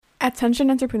Attention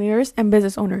entrepreneurs and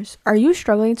business owners, are you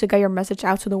struggling to get your message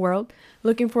out to the world?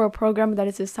 Looking for a program that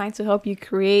is designed to help you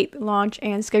create, launch,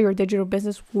 and scale your digital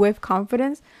business with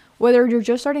confidence? Whether you're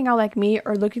just starting out like me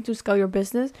or looking to scale your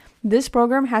business, this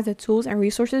program has the tools and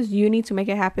resources you need to make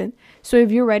it happen. So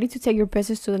if you're ready to take your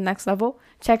business to the next level,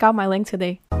 check out my link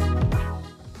today.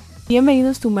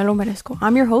 Bienvenidos to Me Lo Merezco.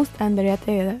 I'm your host, Andrea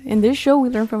Tejeda. In this show, we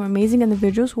learn from amazing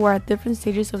individuals who are at different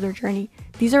stages of their journey.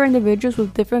 These are individuals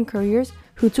with different careers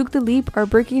who took the leap, are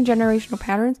breaking generational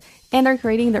patterns, and are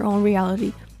creating their own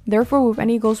reality. Therefore, with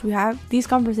any goals we have, these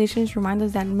conversations remind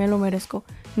us that Me Lo Merezco.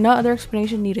 No other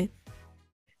explanation needed.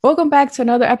 Welcome back to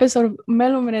another episode of Me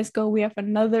Lo Merezco. We have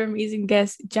another amazing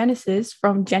guest, Genesis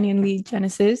from Genuinely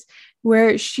Genesis,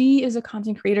 where she is a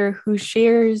content creator who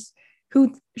shows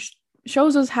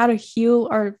us how to heal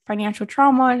our financial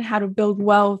trauma and how to build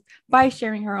wealth by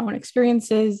sharing her own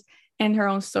experiences and her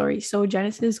own story. So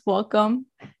Genesis, welcome.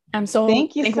 I'm so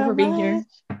thankful for being here.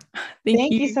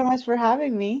 Thank you so much for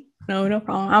having me. No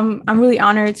problem. I'm really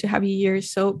honored to have you here.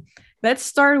 So let's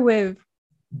start with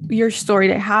your story.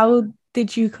 Like, how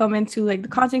did you come into like the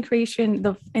content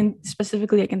creation, and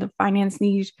specifically like in the finance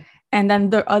niche, and then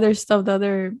the other stuff,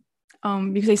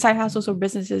 because they side hustles or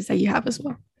businesses that you have as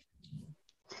well?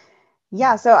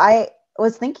 Yeah, so I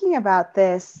was thinking about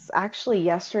this actually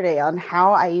yesterday on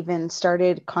how I even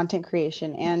started content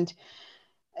creation. And,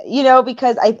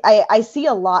 because I see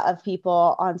a lot of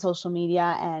people on social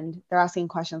media and they're asking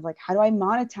questions like, how do I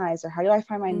monetize, or how do I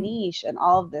find my niche, and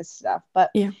all of this stuff.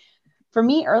 But for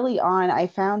me, early on, I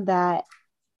found that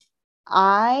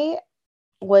I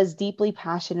was deeply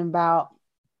passionate about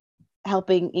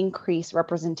helping increase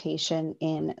representation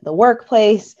in the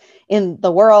workplace, in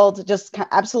the world, just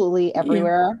absolutely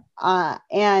everywhere.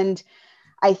 And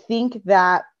I think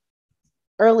that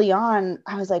early on,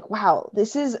 I was like, wow,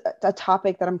 this is a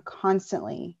topic that I'm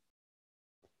constantly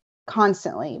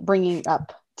bringing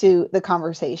up to the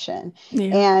conversation.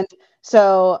 And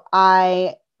so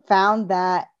I found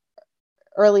that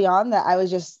early on that I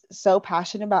was just so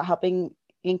passionate about helping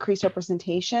increase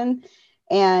representation.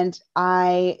 And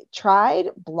I tried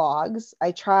blogs,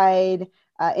 I tried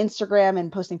Instagram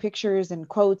and posting pictures and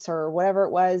quotes or whatever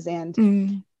it was.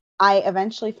 And I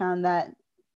eventually found that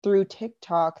through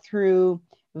TikTok, through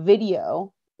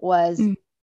video, was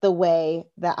the way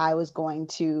that I was going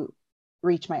to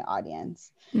reach my audience.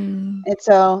 And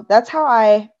so that's how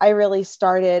I really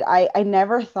started. I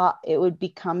never thought it would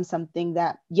become something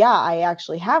that, I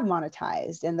actually have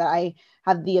monetized, and that I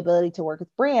have the ability to work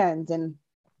with brands and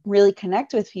really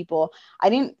connect with people. I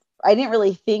didn't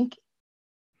really think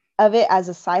of it as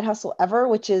a side hustle ever,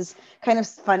 which is kind of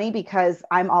funny because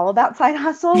I'm all about side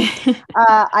hustles.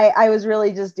 I was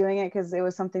really just doing it because it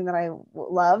was something that I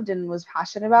loved and was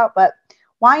passionate about. But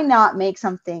why not make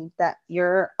something that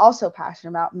you're also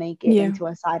passionate about, make it into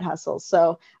a side hustle?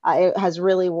 So it has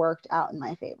really worked out in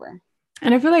my favor.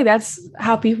 And I feel like that's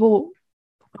how people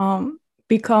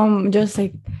become just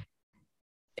like,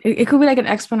 it could be like an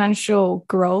exponential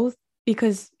growth,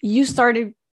 because you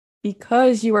started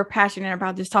because you were passionate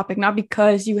about this topic, not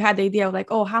because you had the idea of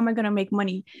like, oh, how am I going to make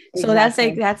money? Exactly.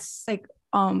 So that's like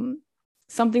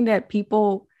something that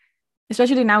people,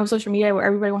 especially now with social media where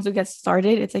everybody wants to get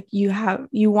started, it's like you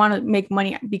want to make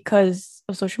money because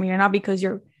of social media, not because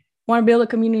you want to build a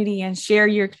community and share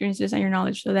your experiences and your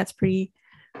knowledge. So that's pretty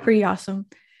awesome.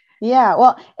 Yeah,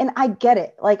 well, and I get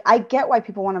it. Like, I get why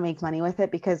people want to make money with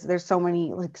it, because there's so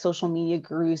many like social media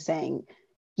gurus saying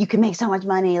you can make so much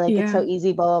money, like it's so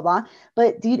easy, blah, blah, blah.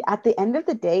 But dude, at the end of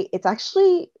the day, it's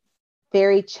actually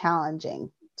very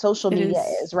challenging. Social media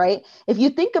is, right? If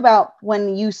you think about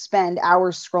when you spend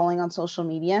hours scrolling on social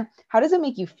media, how does it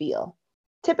make you feel?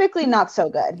 Typically not so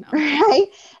good, right?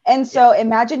 And so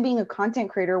imagine being a content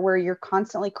creator where you're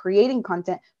constantly creating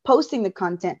content, posting the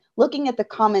content, looking at the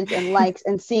comments and likes,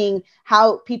 and seeing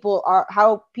how people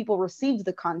receive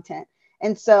the content.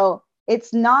 And so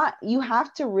it's not, you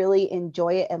have to really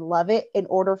enjoy it and love it in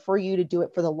order for you to do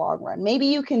it for the long run. Maybe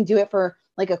you can do it for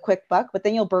like a quick buck, but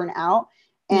then you'll burn out,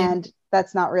 and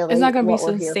that's not really, it's not going to be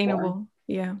sustainable.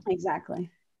 Yeah,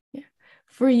 exactly.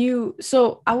 For you,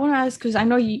 so I want to ask, because I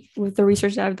know you, with the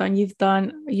research that I've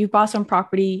done, you bought some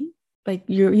property, like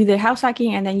you did house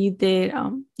hacking, and then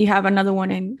you have another one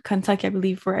in Kentucky, I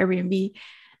believe, for Airbnb.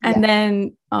 And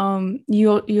then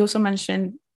you also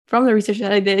mentioned, from the research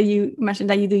that I did, you mentioned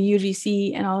that you do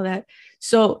UGC and all that.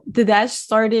 So did that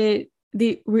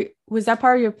was that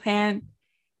part of your plan,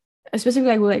 especially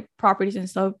like with like properties and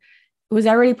stuff? Was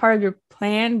that already part of your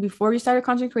plan before you started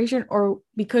content creation, or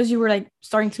because you were like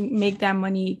starting to make that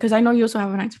money? Because I know you also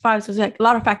have a 9-to-5, so there's like a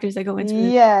lot of factors that go into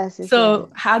it. Yes. So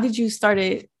how did you start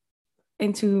it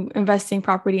into investing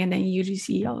property and then you just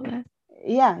see all of that?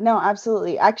 Yeah, no,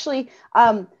 absolutely. Actually,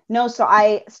 no, so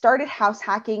I started house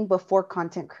hacking before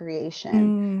content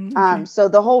creation. Okay. So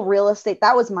the whole real estate,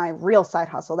 that was my real side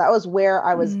hustle. That was where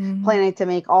I was planning to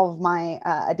make all of my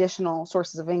additional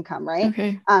sources of income, right?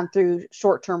 Okay. Through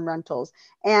short-term rentals.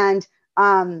 And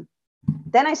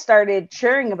then I started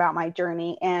sharing about my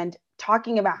journey and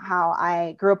talking about how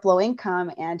I grew up low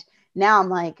income, and now I'm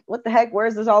like, what the heck?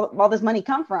 Where's this all this money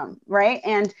come from, right?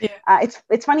 And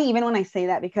it's funny even when I say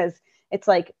that, because it's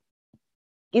like,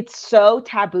 it's so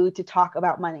taboo to talk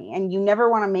about money, and you never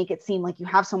want to make it seem like you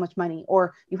have so much money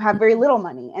or you have very little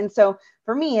money. And so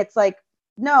for me, it's like,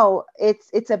 no,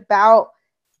 it's about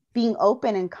being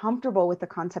open and comfortable with the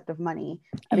concept of money,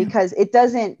 because it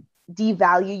doesn't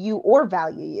devalue you or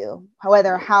value you,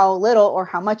 however, how little or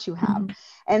how much you have.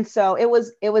 And so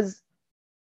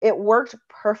it worked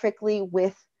perfectly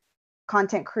with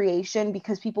content creation,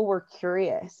 because people were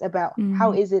curious about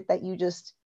how is it that you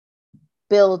just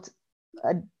build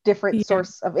a different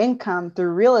source of income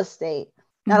through real estate,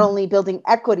 not only building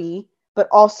equity, but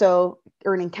also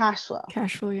earning cash flow.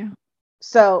 Yeah.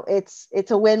 So it's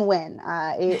a win-win.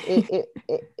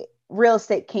 Real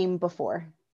estate came before.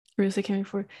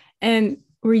 And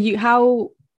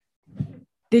how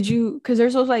did you, because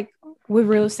there's also like with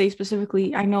real estate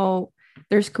specifically, I know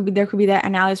there could be that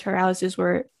analysis paralysis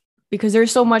where, because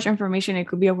there's so much information, it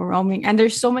could be overwhelming, and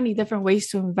there's so many different ways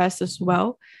to invest as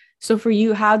well. So for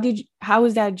you, how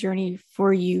was that journey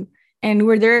for you? And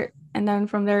then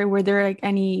from there, were there like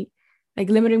any like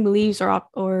limiting beliefs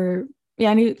or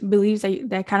any beliefs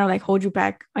that kind of like hold you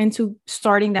back into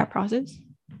starting that process?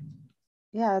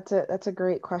 Yeah, that's a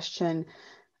great question.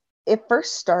 It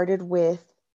first started with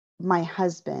my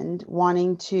husband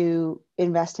wanting to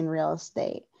invest in real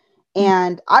estate.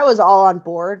 And I was all on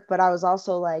board, but I was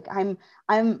also like, I'm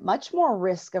much more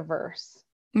risk averse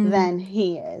than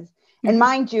he is. And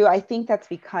mind you, I think that's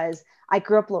because I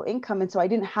grew up low income, and so I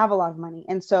didn't have a lot of money.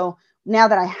 And so now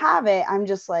that I have it, I'm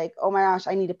just like, oh my gosh,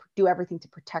 I need to do everything to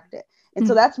protect it. And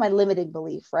so that's my limiting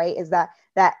belief, right? Is that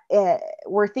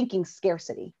we're thinking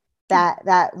scarcity,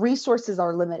 that resources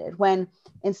are limited, when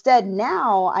instead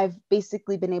now I've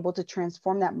basically been able to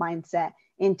transform that mindset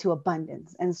into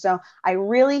abundance. And so I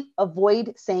really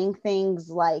avoid saying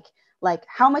things like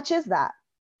how much is that?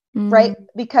 Right?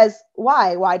 Because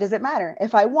why does it matter?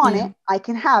 If I want it, I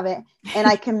can have it, and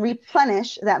I can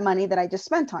replenish that money that I just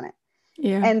spent on it.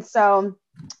 And so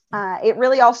it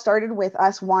really all started with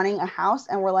us wanting a house,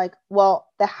 and we're like, well,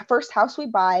 the first house we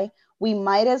buy, we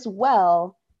might as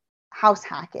well house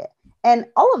hack it. And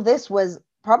all of this was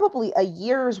probably a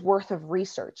year's worth of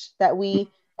research that we,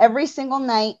 every single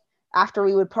night after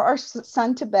we would put our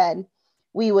son to bed,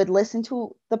 we would listen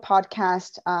to the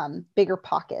podcast, Bigger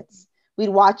Pockets. We'd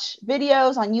watch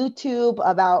videos on YouTube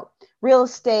about real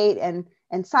estate and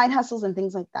side hustles and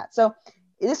things like that. So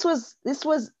this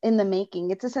was in the making.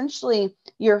 It's essentially,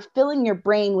 you're filling your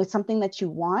brain with something that you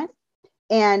want,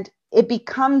 and it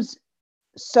becomes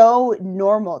so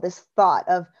normal, this thought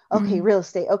of, okay, real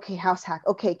estate, okay, house hack,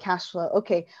 okay, cash flow,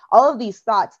 okay, all of these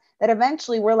thoughts that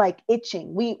eventually we're like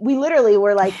itching. We literally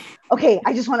were like, okay,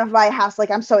 I just want to buy a house.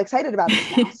 Like, I'm so excited about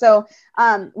this now. So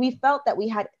we felt that we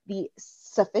had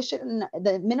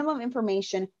the minimum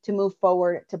information to move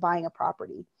forward to buying a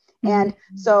property. And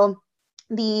so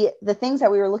the things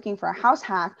that we were looking for a house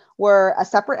hack were a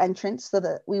separate entrance so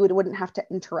that we wouldn't have to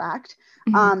interact,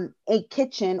 a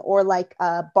kitchen or like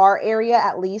a bar area,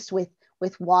 at least with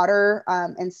water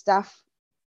and stuff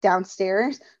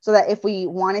downstairs, so that if we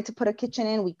wanted to put a kitchen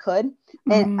in, we could,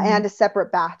 and a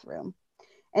separate bathroom.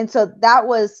 And so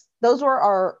those were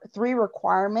our 3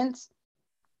 requirements.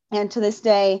 And to this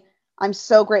day, I'm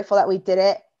so grateful that we did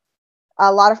it.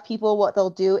 A lot of people, what they'll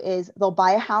do is they'll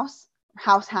buy a house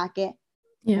hack it,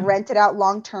 rent it out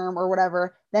long-term or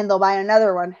whatever. Then they'll buy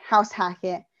another one, house hack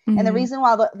it. And the reason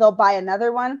why they'll buy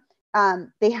another one,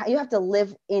 you have to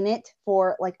live in it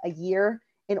for like a year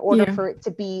in order for it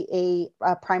to be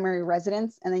a primary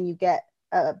residence. And then you get,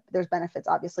 there's benefits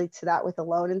obviously to that with the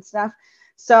loan and stuff.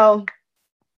 So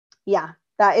yeah,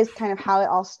 that is kind of how it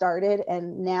all started.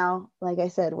 And now, like I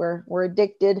said, we're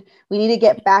addicted. We need to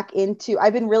get back into,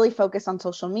 I've been really focused on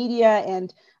social media,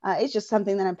 and it's just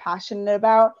something that I'm passionate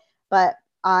about. But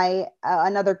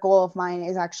another goal of mine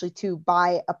is actually to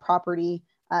buy a property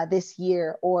this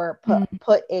year, or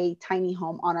put a tiny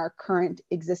home on our current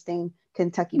existing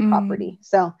Kentucky property.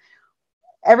 So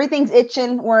everything's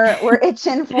itching. We're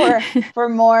itching for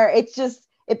more. It's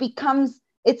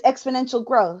exponential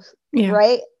growth,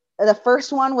 right? The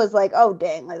first one was like, oh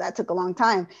dang, like that took a long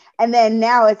time. And then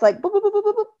now it's like, boop, boop, boop,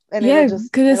 boop, boop. and Yeah, because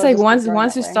it's it'll like just keep once growing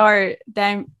once that you way. start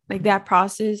then like that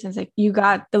process, it's like you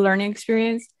got the learning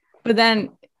experience, but then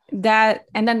that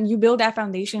and then you build that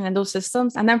foundation and those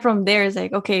systems, and then from there it's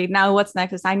like, okay, now what's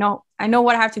next? 'Cause I know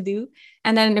what I have to do,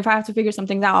 and then if I have to figure some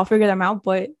things out, I'll figure them out,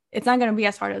 but it's not gonna be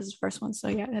as hard as the first one. So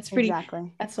yeah,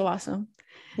 Exactly. that's so awesome.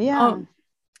 Yeah. Um,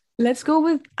 let's go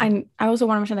with I also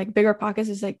want to mention like bigger pockets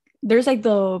is like there's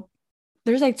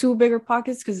like two bigger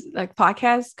pockets because like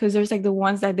podcasts, because there's like the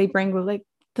ones that they bring with like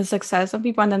the success of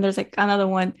people, and then there's like another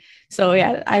one. So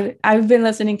yeah, I've been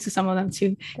listening to some of them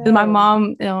too. My Good.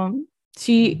 mom,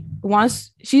 she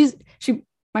wants she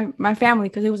my family,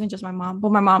 because it wasn't just my mom,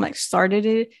 but my mom like started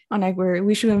it on like where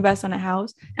we should invest on a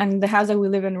house, and the house that we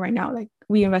live in right now, like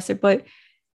we invested. But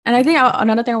and I think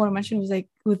another thing I want to mention was like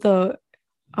with the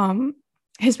um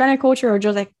Hispanic culture, or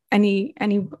just like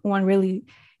anyone really,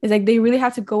 is like they really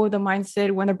have to go with the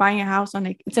mindset when they're buying a house on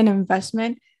like it's an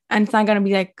investment, and it's not gonna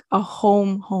be like a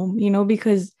home,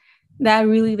 because that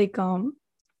really like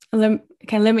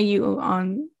can limit you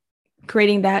on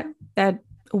creating that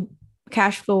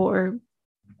cash flow or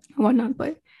whatnot.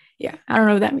 But yeah, I don't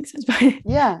know if that makes sense, but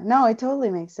Yeah, no, it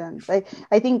totally makes sense. I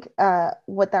think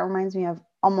what that reminds me of,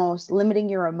 almost limiting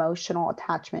your emotional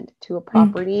attachment to a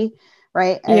property,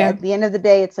 right? Yeah. At the end of the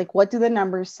day, it's like, what do the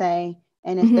numbers say?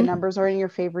 And if the Mm-hmm. numbers are in your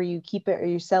favor, you keep it or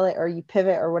you sell it or you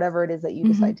pivot or whatever it is that you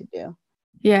Mm-hmm. decide to do.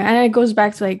 Yeah, and it goes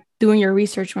back to like doing your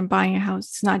research when buying a house.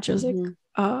 It's not just Mhm.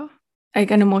 like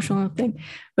an emotional thing.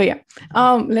 But yeah,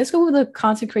 let's go with the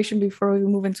content creation before we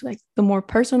move into like the more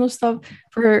personal stuff.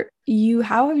 For you,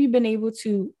 how have you been able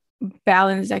to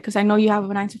balance that? Because I know you have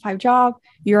a 9 to 5 job,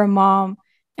 you're a mom,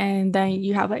 and then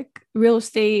you have like real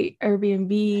estate,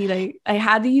 Airbnb. Like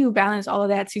how do you balance all of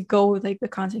that to go with like the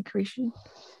content creation?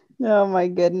 Oh my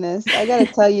goodness. I gotta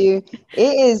tell you,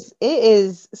 it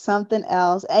is something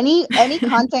else. Any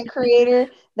content creator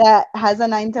that has a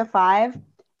 9 to 5,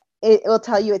 it will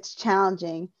tell you it's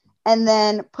challenging. And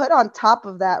then put on top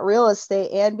of that real estate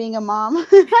and being a mom.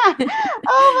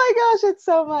 Oh my gosh, it's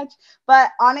so much. But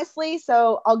honestly,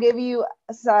 so I'll give you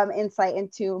some insight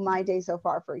into my day so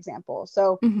far, for example.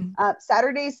 So Mm-hmm.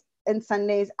 Saturdays and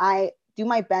Sundays, I do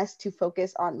my best to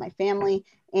focus on my family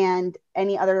and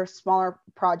any other smaller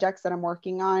projects that I'm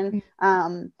working on,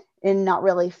 and not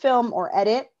really film or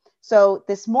edit. So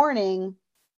this morning,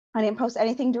 I didn't post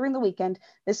anything during the weekend.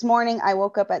 This morning, I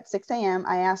woke up at 6 a.m.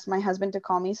 I asked my husband to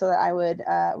call me so that I would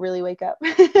really wake up.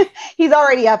 He's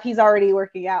already up. He's already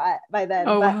working out by then.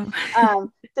 Oh But wow.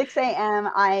 6 a.m.,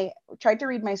 I tried to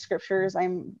read my scriptures.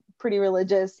 I'm pretty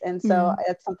religious. And so Mm-hmm.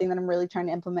 that's something that I'm really trying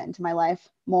to implement into my life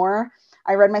more.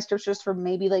 I read my scriptures for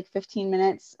maybe like 15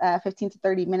 minutes, 15 to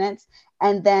 30 minutes.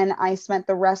 And then I spent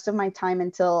the rest of my time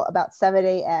until about 7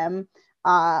 a.m.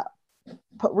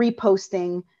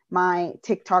 Reposting my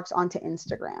TikToks onto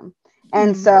Instagram.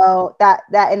 And Mm-hmm. so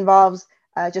that involves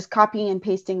just copying and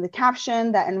pasting the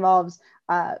caption. That involves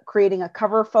creating a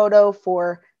cover photo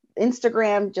for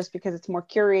Instagram, just because it's more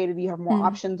curated. You have more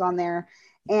options on there.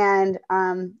 And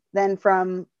then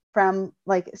from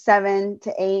like 7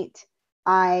 to 8,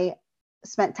 I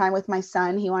spent time with my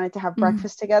son. He wanted to have Mm-hmm.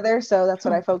 breakfast together, so that's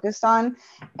what I Oh. focused on.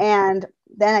 And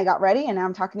then I got ready, and now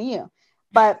I'm talking to you.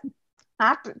 But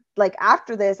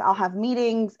after this, I'll have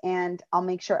meetings and I'll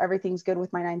make sure everything's good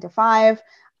with my 9 to 5.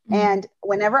 Mm-hmm. And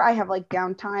whenever I have like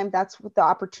downtime, that's what the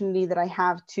opportunity that I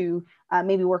have to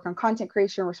maybe work on content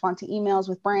creation, respond to emails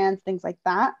with brands, things like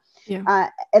that. Yeah.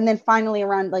 And then finally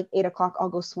around like 8 o'clock, I'll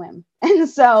go swim. And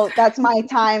so that's my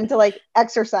time to like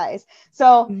exercise.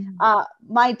 So Mm-hmm.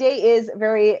 my day is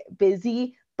very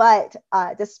busy, but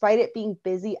despite it being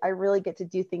busy, I really get to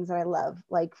do things that I love.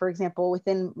 Like, for example,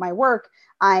 within my work,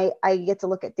 I get to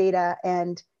look at data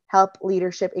and help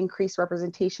leadership increase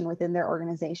representation within their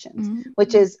organizations,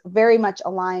 which is very much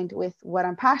aligned with what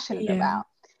I'm passionate Yeah. about.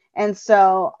 And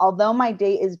so, although my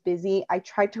day is busy, I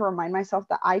try to remind myself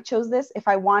that I chose this. If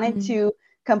I wanted Mm-hmm. to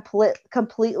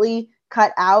completely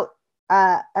cut out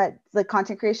the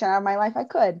content creation out of my life, I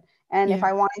could. And if Yeah.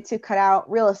 I wanted to cut out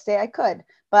real estate, I could.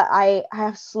 But I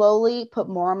have slowly put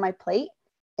more on my plate,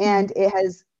 Mm-hmm. and it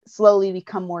has slowly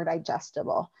become more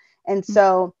digestible. And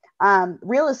so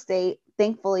real estate,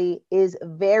 thankfully, is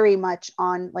very much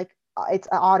on like it's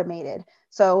automated.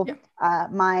 So Yeah.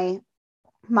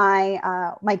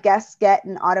 My guests get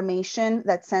an automation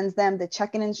that sends them the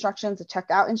check-in instructions, the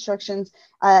checkout instructions.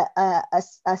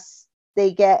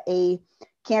 They get a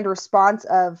canned response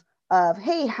of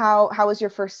hey, how was your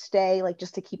first stay, like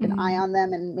just to keep an eye Mm-hmm. on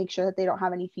them and make sure that they don't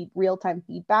have any real-time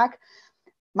feedback.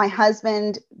 My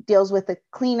husband deals with the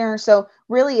cleaner. So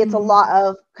really it's a Mm-hmm. lot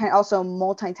of kind of also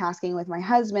multitasking with my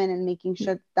husband and making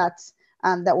sure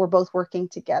that we're both working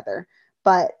together.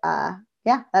 But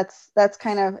yeah, that's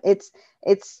kind of, it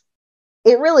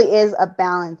really is a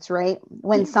balance, right?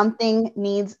 When something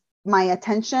needs my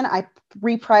attention, I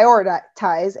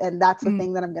reprioritize, and that's the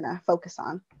thing that I'm going to focus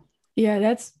on. Yeah,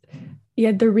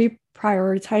 the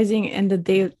reprioritizing in the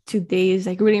day to day is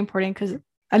like really important, because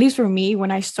at least for me,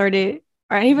 when I started,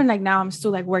 or even like now, I'm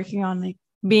still like working on like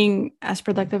being as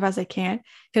productive as I can,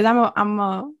 because I'm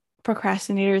a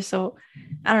procrastinator. So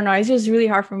I don't know, it's just really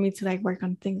hard for me to like work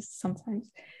on things sometimes.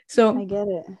 So I get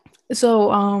it.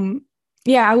 So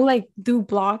yeah, I would like do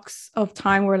blocks of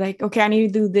time where like, okay, I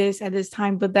need to do this at this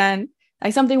time, but then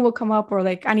like something will come up, or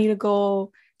like I need to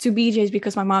go to BJ's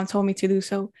because my mom told me to do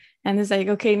so. And it's like,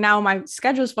 okay, now my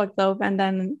schedule's fucked up, and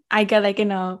then I get like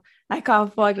in a like, oh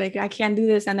fuck, like I can't do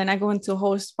this, and then I go into a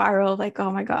whole spiral of like,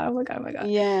 oh my god, oh my god, oh my god.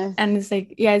 Yeah. And it's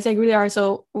like, yeah, it's like really hard.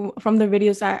 So from the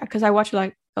videos, because I watch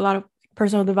like a lot of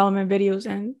personal development videos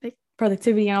and like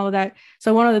productivity and all of that.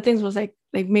 So one of the things was like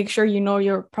make sure you know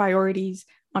your priorities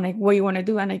on like what you want to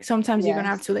do, and like sometimes you're gonna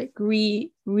have to like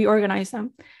reorganize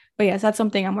them. But yes, that's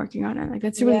something I'm working on, and like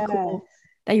that's really cool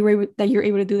that you're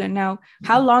able to do that now.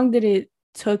 How long did it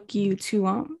took you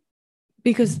to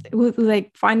because with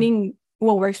like finding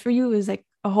what works for you is like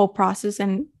a whole process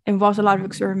and involves a lot of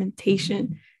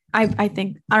experimentation. I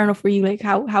think, I don't know for you, like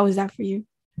how is that for you?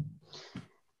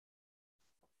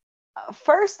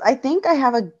 First, I think I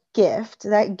have a gift.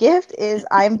 That gift is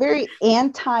I'm very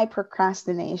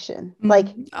anti-procrastination. Like,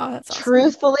 that's awesome.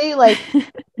 Truthfully, like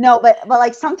no, but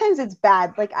like sometimes it's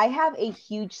bad. Like I have a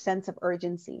huge sense of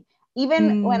urgency.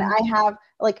 Even when I have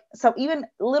like some even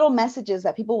little messages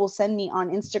that people will send me on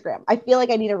Instagram, I feel like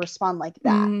I need to respond like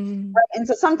that. Right? And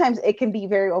so sometimes it can be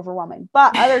very overwhelming,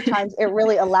 but other times it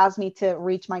really allows me to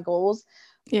reach my goals.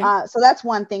 Yeah. So that's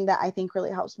one thing that I think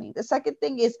really helps me. The second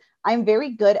thing is I'm very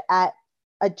good at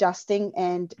adjusting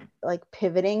and like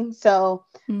pivoting. So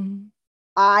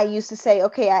I used to say,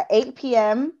 okay, at 8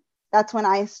 p.m., that's when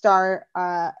I start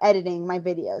editing my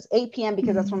videos. 8 p.m.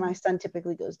 because that's when my son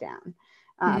typically goes down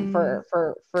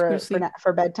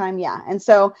for bedtime. Yeah. And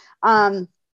so,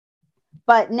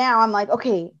 but now I'm like,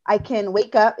 okay, I can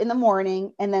wake up in the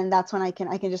morning, and then that's when I can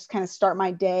just kind of start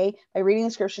my day by reading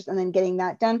the scriptures and then getting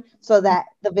that done, so that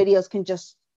the videos can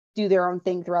just do their own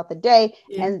thing throughout the day.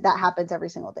 And that happens every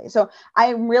single day. So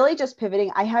I'm really just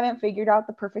pivoting. I haven't figured out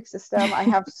the perfect system. I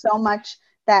have so much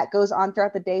that goes on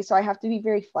throughout the day, so I have to be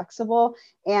very flexible.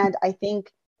 And I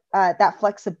think that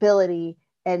flexibility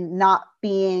and not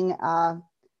being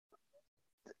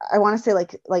I want to say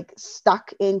like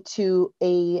stuck into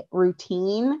a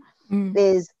routine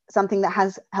is something that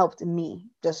has helped me,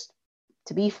 just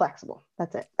to be flexible.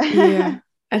 That's it. Yeah,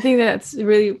 I think that's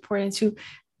really important too,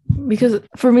 because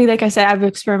for me, like I said, I've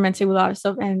experimented with a lot of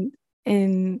stuff, and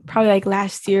in probably like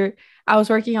last year, I was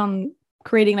working on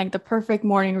creating like the perfect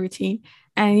morning routine.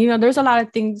 And there's a lot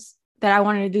of things that I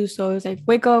wanted to do. So it's like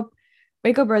wake up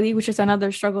early, which is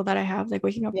another struggle that I have. Like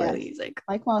waking up early is like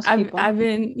most people. I've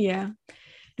been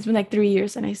it's been like 3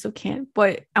 years and I still can't,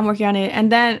 but I'm working on it.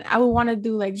 And then I would want to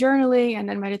do like journaling and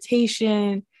then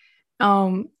meditation,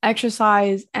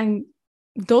 exercise. And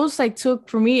those like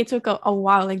it took a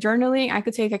while. Like journaling, I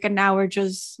could take like an hour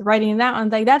just writing that on.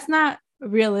 Like that's not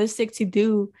realistic to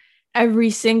do every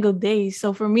single day.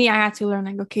 So for me, I had to learn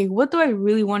like, okay, what do I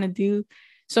really want to do?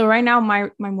 So right now my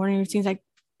morning routine is like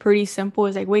pretty simple.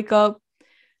 It's like wake up,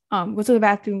 go to the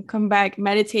bathroom, come back,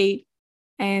 meditate,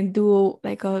 and do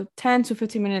like a 10 to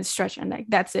 15 minute stretch, and like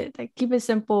that's it. Like keep it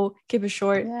simple, keep it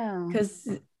short, because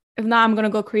if not, I'm gonna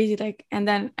go crazy. Like, and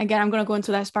then again, I'm gonna go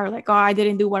into that spiral. Like, oh, I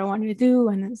didn't do what I wanted to do,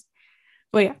 and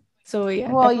but yeah. So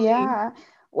yeah. Well,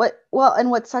 definitely. And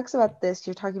what sucks about this,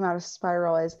 you're talking about a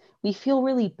spiral, is we feel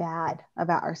really bad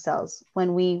about ourselves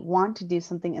when we want to do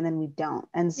something and then we don't.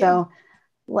 And so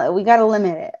we got to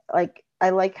limit it. Like, I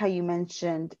like how you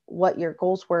mentioned what your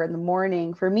goals were in the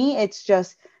morning. For me, it's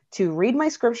just to read my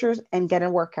scriptures and get a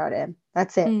workout in.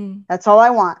 That's it. That's all I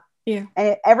want. Yeah.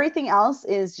 And everything else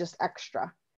is just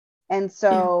extra. And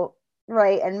so,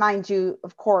 right. And mind you,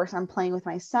 of course, I'm playing with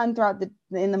my son throughout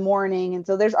in the morning. And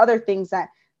so there's other things that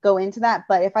go into that.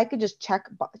 But if I could just check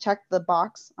the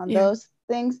box on those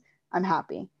things, I'm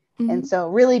happy. And so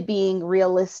really being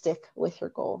realistic with your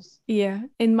goals. Yeah.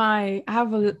 I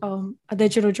have a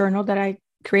digital journal that I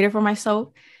created for myself.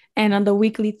 And on the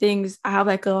weekly things, I have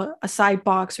like a side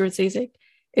box where it says like,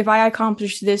 if I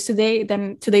accomplish this today,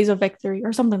 then today's a victory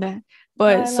or something like that.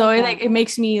 But so it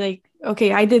makes me like,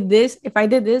 okay, I did this. If I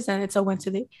did this, then it's a win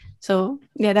today. So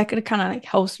yeah, that could kind of like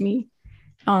helps me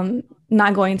on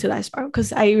not going into that spiral,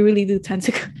 because I really do tend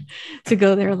to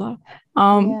go there a lot.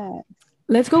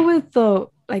 Let's go with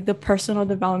the personal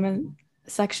development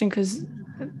section, because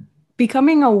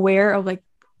becoming aware of like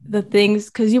the things,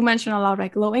 because you mentioned a lot of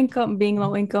like low income, being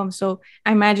low income. So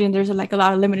I imagine there's like a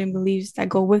lot of limiting beliefs that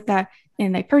go with that,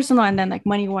 in like personal and then like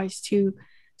money wise too.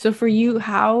 So for you,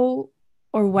 how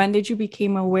or when did you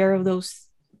become aware of those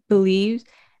beliefs,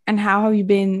 and how have you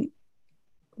been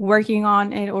working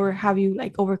on it, or have you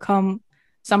like overcome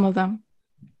some of them?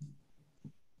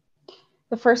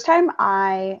 The first time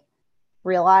I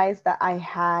realized that I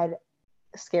had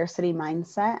a scarcity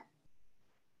mindset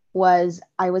was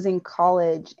I was in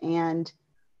college and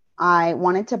I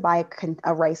wanted to buy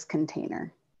a rice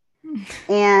container.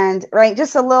 And right,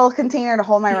 just a little container to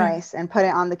hold my rice and put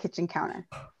it on the kitchen counter.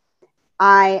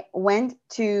 I went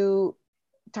to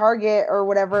Target or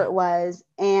whatever it was,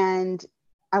 and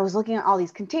I was looking at all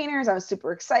these containers. I was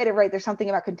super excited, right? There's something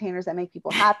about containers that make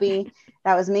people happy.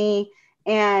 That was me.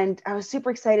 And I was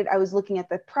super excited. I was looking at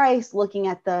the price, looking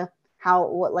at the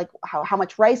how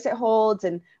much rice it holds,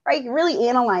 and right, really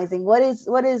analyzing what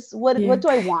do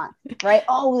I want, right?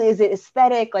 Oh, is it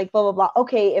aesthetic, like blah blah blah.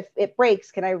 Okay, if it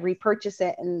breaks, can I repurchase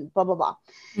it, and blah blah blah.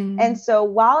 And so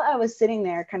while I was sitting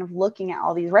there kind of looking at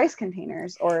all these rice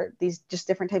containers, or these just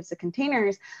different types of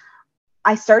containers,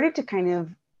 I started to kind of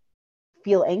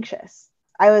feel anxious.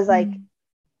 I was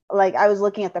like I was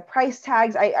looking at the price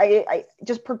tags. I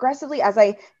just progressively, as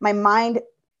my mind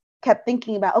kept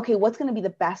thinking about, okay, what's going to be the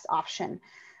best option,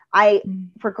 I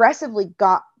progressively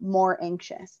got more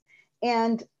anxious.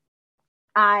 And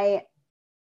it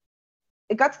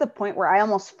got to the point where I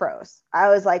almost froze. I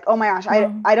was like, oh my gosh,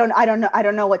 I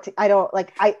don't know what to,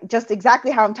 I just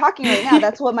exactly how I'm talking right now.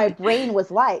 That's what my brain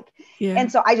was like. Yeah.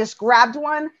 And so I just grabbed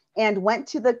one and went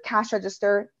to the cash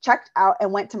register, checked out,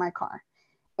 and went to my car.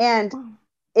 And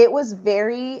it was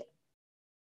very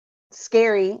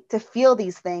scary to feel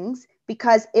these things,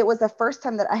 because it was the first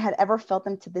time that I had ever felt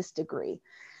them to this degree.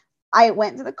 I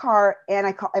went to the car and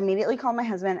I immediately called my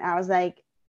husband. And I was like,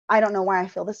 I don't know why I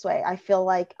feel this way. I feel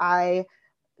like I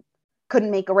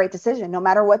couldn't make a right decision. No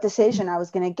matter what decision I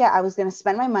was going to get, I was going to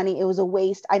spend my money. It was a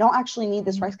waste. I don't actually need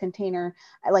this rice container.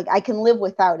 I can live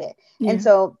without it. Yeah. And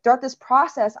so throughout this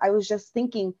process, I was just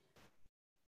thinking,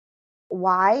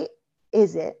 why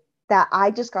is it that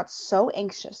I just got so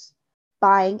anxious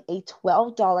buying a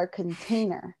 $12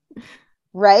 container?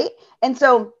 Right? And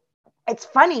so it's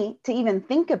funny to even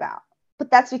think about, but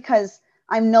that's because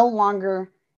I'm no longer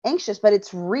anxious, but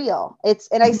it's real.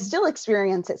 And I still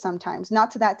experience it sometimes,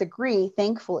 not to that degree,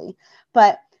 thankfully,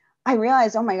 but I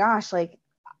realized, oh my gosh, like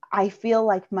I feel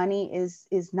like money is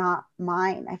not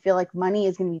mine. I feel like money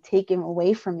is going to be taken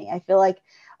away from me. I feel like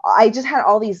I just had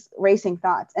all these racing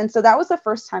thoughts. And so that was the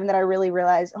first time that I really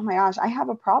realized, oh my gosh, I have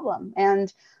a problem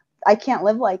and I can't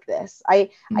live like this. I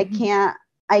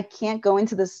can't go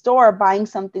into the store buying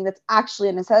something that's actually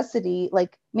a necessity,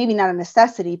 like maybe not a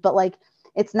necessity, but like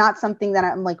it's not something that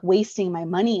I'm like wasting my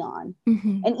money on.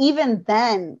 And even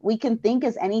then we can think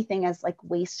as anything as like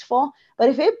wasteful, but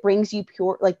if it brings you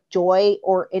pure like joy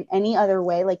or in any other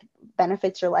way, like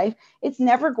benefits your life, it's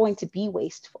never going to be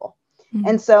wasteful.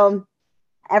 And so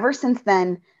ever since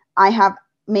then, I have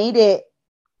made it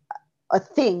a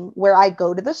thing where I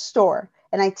go to the store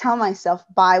and I tell myself,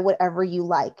 buy whatever you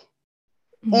like.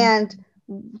 And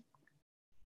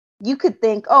you could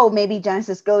think, oh, maybe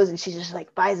Genesis goes and she just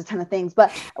like buys a ton of things.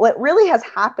 But what really has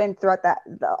happened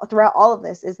throughout all of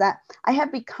this is that I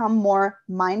have become more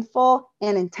mindful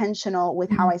and intentional with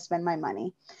how I spend my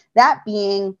money. That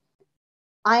being,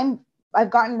 I've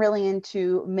gotten really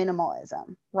into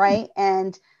minimalism, right?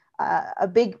 And a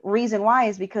big reason why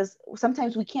is because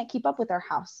sometimes we can't keep up with our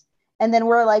house. And then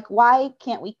we're like, why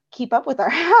can't we keep up with our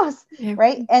house? Yeah.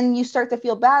 Right. And you start to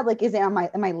feel bad. Like, am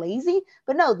I lazy?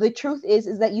 But no, the truth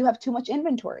is that you have too much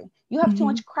inventory. You have too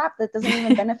much crap that doesn't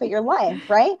even benefit your life.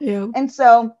 Right. Yeah. And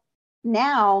so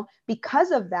now,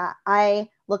 because of that, I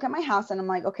look at my house and I'm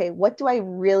like, okay, what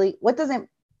doesn't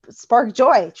spark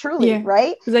joy truly? Yeah.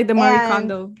 Right. It's like the Marie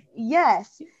Kondo.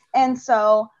 Yes. And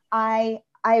so as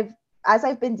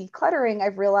I've been decluttering,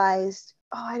 I've realized,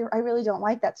 oh, I really don't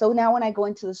like that. So now when I go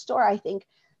into the store, I think,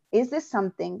 is this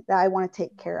something that I want to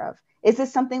take care of? Is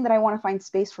this something that I want to find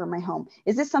space for in my home?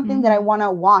 Is this something that I want to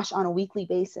wash on a weekly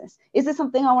basis? Is this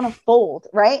something I want to fold,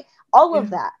 right? All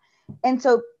of that. And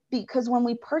so because when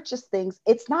we purchase things,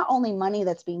 it's not only money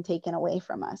that's being taken away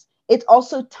from us. It's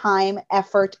also time,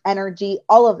 effort, energy,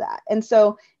 all of that. And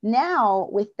so now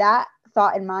with that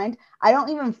thought in mind, I don't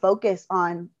even focus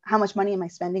on how much money am I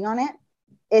spending on it.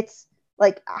 It's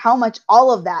like, how much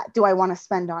all of that do I want to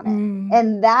spend on it?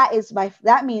 And that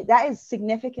is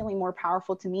significantly more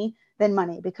powerful to me than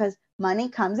money, because money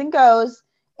comes and goes.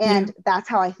 And that's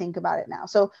how I think about it now.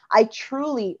 So I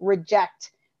truly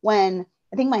reject when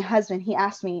I think my husband, he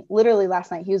asked me literally last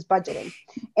night, he was budgeting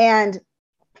and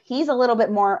he's a little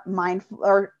bit more mindful,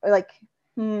 or like,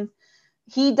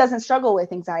 he doesn't struggle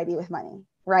with anxiety with money,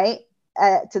 right?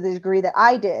 To the degree that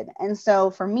I did. And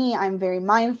so for me, I'm very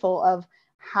mindful of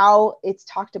how it's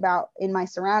talked about in my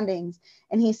surroundings.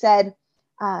 And he said,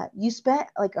 you spent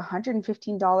like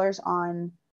 $115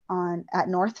 on at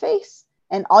North Face,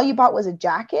 and all you bought was a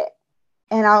jacket.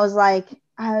 And I was like,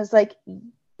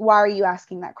 why are you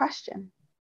asking that question?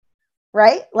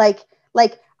 Right? Like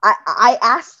I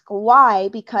ask why,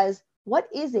 because what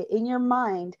is it in your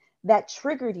mind that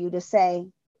triggered you to say,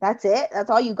 that's it? That's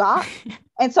all you got?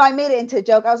 And so I made it into a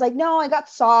joke. I was like, no, I got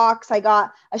socks. I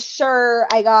got a shirt.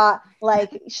 I got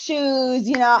like shoes,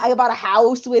 you know, I bought a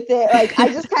house with it. Like, I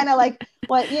just kind of like,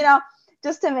 what, you know,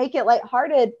 just to make it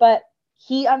lighthearted. But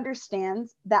he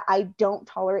understands that I don't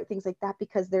tolerate things like that,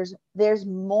 because there's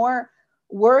more.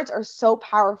 Words are so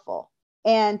powerful,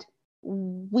 and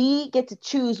we get to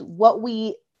choose what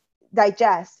we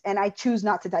digest. And I choose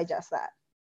not to digest that.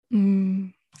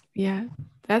 Yeah,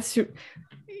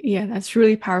 that's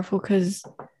really powerful, because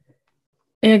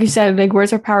like you said, like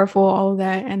words are powerful, all of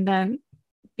that. And then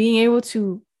being able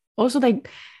to also like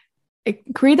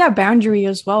create that boundary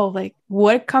as well. Like,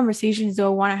 what conversations do I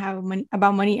want to have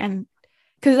about money? And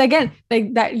because again,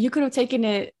 like that, you could have taken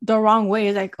it the wrong way.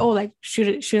 It's like, oh, like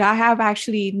should I have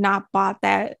actually not bought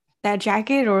that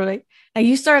jacket? Or like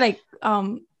you start like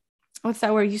what's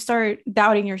that word? You start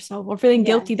doubting yourself or feeling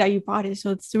guilty that you bought it.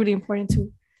 So it's really important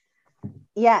too.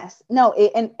 Yes. No.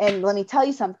 And let me tell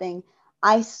you something.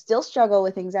 I still struggle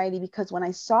with anxiety, because when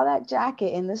I saw that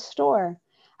jacket in the store,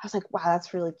 I was like, wow,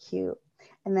 that's really cute.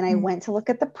 And then I went to look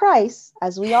at the price,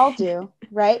 as we all do,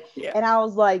 right? Yeah. And I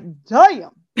was like,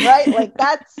 damn, right? Like,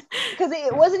 that's because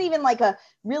it wasn't even like a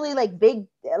really like big,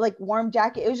 like warm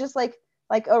jacket. It was just like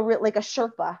a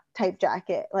Sherpa type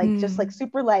jacket, like just like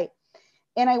super light.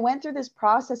 And I went through this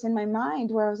process in my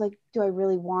mind where I was like, do I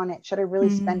really want it? Should I really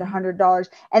spend $100?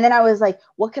 And then I was like,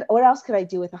 what else could I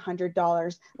do with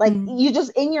 $100? Like, you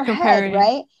just in your head,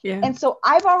 right? Yeah. And so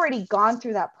I've already gone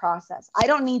through that process. I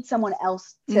don't need someone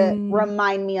else to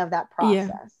remind me of that process.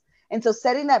 Yeah. And so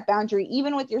setting that boundary,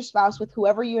 even with your spouse, with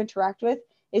whoever you interact with,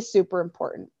 is super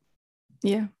important.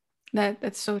 Yeah,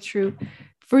 that's so true.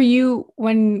 For you,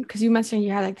 because you mentioned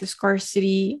you had like the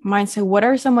scarcity mindset, what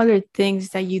are some other things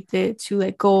that you did to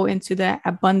like go into the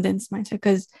abundance mindset?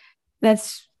 Because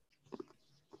that's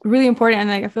really important. And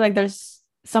like, I feel like there's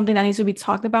something that needs to be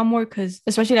talked about more, because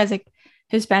especially as like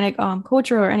Hispanic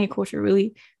culture, or any culture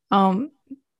really,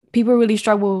 people really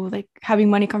struggle with like having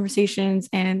money conversations,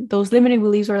 and those limiting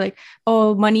beliefs are like,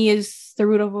 oh, money is the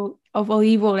root of all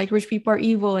evil. Like, rich people are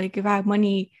evil. Like, if I have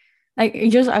money, like,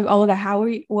 just all of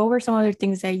that. What were some other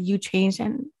things that you changed,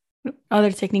 and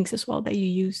other techniques as well that you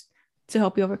used to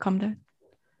help you overcome that?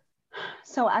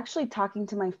 So actually, talking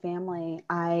to my family,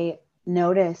 I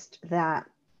noticed that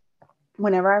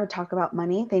whenever I would talk about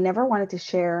money, they never wanted to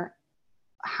share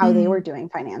how they were doing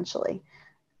financially.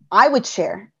 I would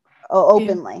share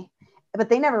openly, but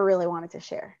they never really wanted to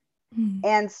share.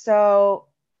 And so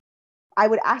I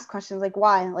would ask questions like,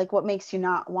 why? Like, what makes you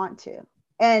not want to?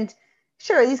 And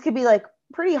sure, these could be like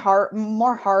pretty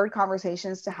more hard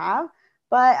conversations to have,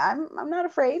 but I'm not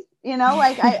afraid, you know,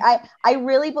 like I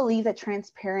really believe that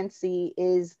transparency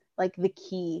is like the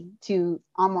key to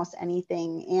almost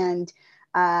anything. And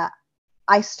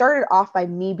I started off by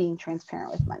me being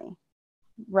transparent with money,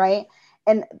 right?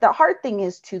 And the hard thing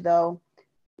is too, though,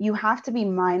 you have to be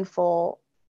mindful,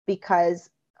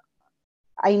 because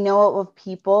I know of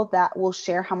people that will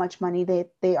share how much money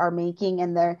they are making,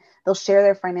 and they'll share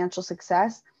their financial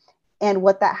success, and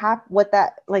what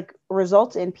that like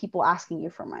results in people asking you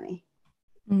for money.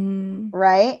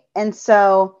 Right? And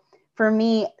so for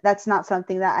me, that's not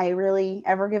something that I really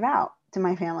ever give out to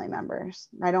my family members.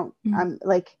 I'm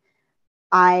like,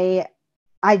 I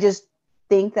just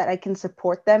think that I can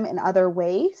support them in other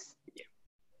ways.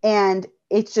 And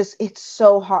it's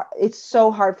so hard. It's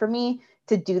so hard for me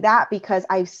to do that, because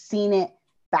I've seen it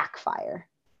backfire,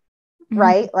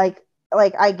 right? Like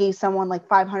I gave someone like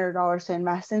 $500 to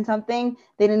invest in something.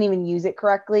 They didn't even use it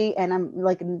correctly. And I'm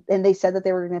like, and they said that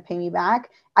they were going to pay me back.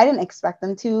 I didn't expect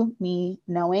them to, me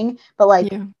knowing, but like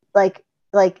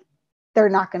they're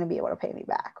not going to be able to pay me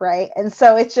back. Right. And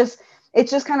so it's just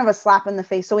kind of a slap in the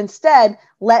face. So instead,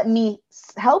 let me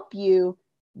help you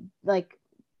like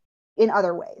in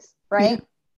other ways. Right. Yeah.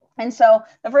 And so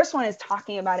the first one is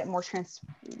talking about it more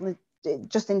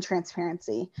just in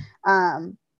transparency.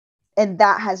 And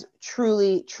that has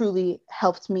truly, truly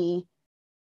helped me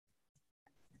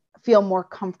feel more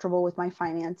comfortable with my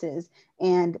finances.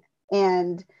 And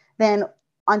then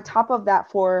on top of that,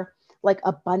 for like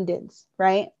abundance,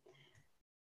 right?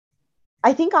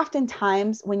 I think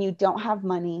oftentimes when you don't have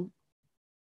money,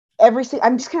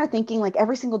 I'm just kind of thinking like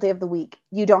every single day of the week,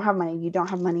 you don't have money,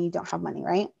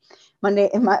 right?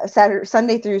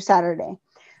 Sunday through Saturday.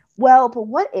 Well, but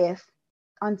what if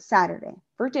on Saturday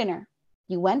for dinner,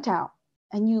 you went out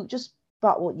and you just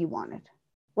bought what you wanted?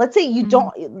 Let's say you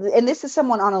don't, and this is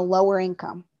someone on a lower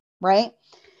income, right?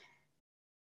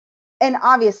 And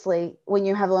obviously when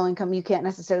you have low income, you can't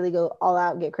necessarily go all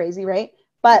out and get crazy, right?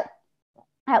 But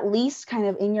at least kind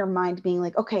of in your mind being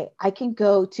like, okay, I can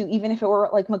go to, even if it were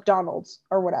like McDonald's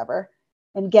or whatever,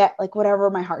 and get like whatever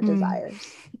my heart desires,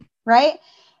 right?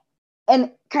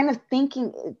 And kind of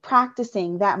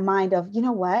practicing that mind of, you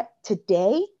know what,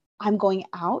 today I'm going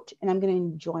out and I'm going to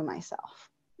enjoy myself.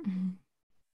 And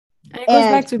it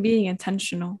goes back to being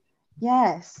intentional.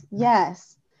 Yes.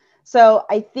 So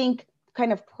I think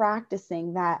kind of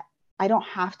practicing that I don't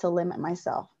have to limit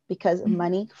myself because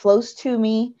money flows to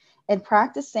me. And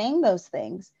practice saying those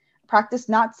things. Practice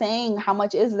not saying how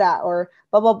much is that or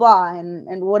blah, blah, blah.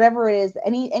 And whatever it is,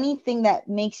 anything that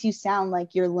makes you sound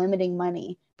like you're limiting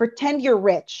money. Pretend you're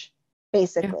rich,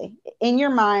 basically. Yeah. In your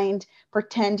mind,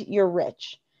 pretend you're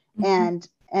rich. And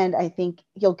I think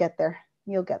you'll get there.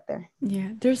 Yeah.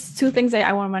 There's two things that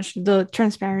I want to mention. The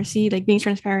transparency, like being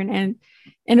transparent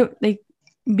and like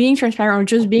being transparent or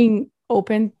just being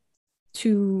open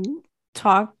to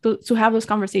talk, to have those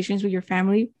conversations with your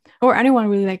family or anyone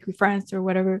really, like your friends or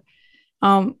whatever.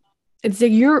 It's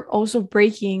like you're also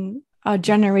breaking a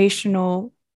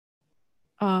generational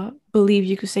belief,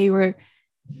 you could say, where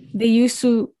they used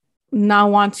to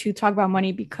not want to talk about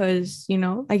money because, you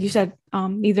know, like you said,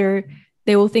 either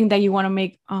they will think that you want to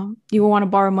make you will want to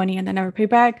borrow money and then never pay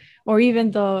back, or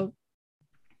even the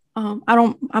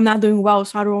I'm not doing well,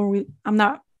 so I'm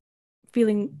not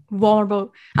feeling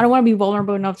vulnerable. I don't want to be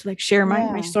vulnerable enough to like share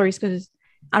my stories because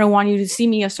I don't want you to see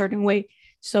me a certain way.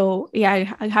 So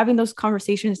yeah, having those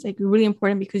conversations is like really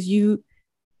important because you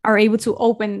are able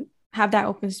to have that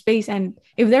open space. And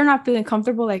if they're not feeling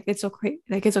comfortable, like it's okay.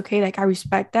 Like I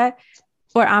respect that,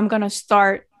 but I'm going to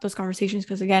start those conversations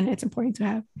because again, it's important to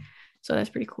have. So that's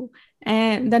pretty cool.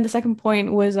 And then the second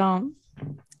point was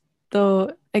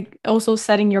the like also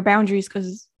setting your boundaries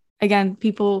because again,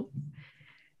 people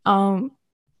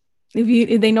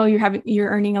if they know you're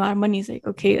earning a lot of money, it's like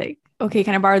okay,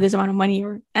 can I borrow this amount of money,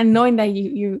 and knowing that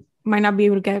you might not be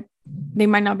able to they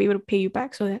might not be able to pay you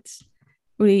back, so that's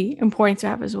really important to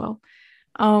have as well.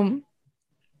 And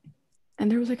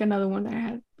there was like another one that I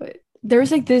had, but there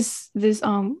was like this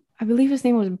I believe his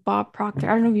name was Bob Proctor.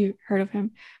 I don't know if you heard of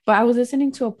him, but I was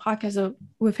listening to a podcast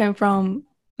with him from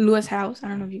Lewis House. I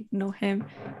don't know if you know him,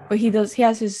 but he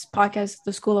has his podcast,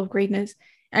 The School of Greatness.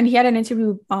 And he had an interview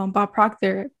with Bob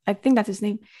Proctor. I think that's his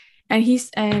name.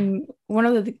 And one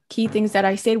of the key things that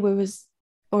I said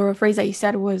or a phrase that he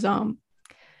said was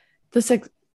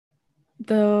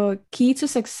the key to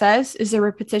success is the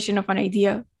repetition of an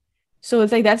idea. So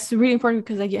it's like that's really important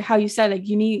because like how you said, like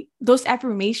you need those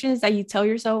affirmations that you tell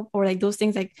yourself, or like those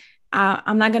things like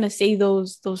I'm not gonna say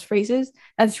those phrases.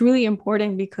 That's really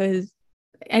important because,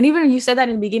 and even you said that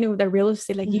in the beginning with the real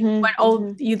estate, like you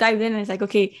dived in and it's like,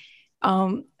 okay,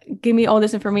 give me all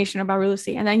this information about real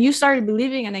estate, and then you started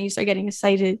believing, and then you start getting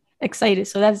excited.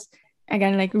 So that's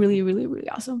again like really, really, really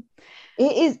awesome.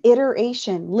 It is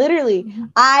iteration, literally.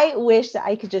 I wish that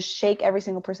I could just shake every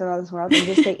single person on this world and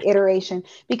just say iteration,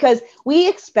 because we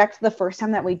expect the first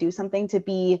time that we do something to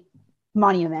be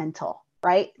monumental,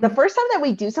 right? The first time that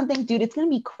we do something, dude, it's gonna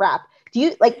be crap. Do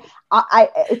you like?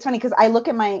 It's funny because I look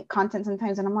at my content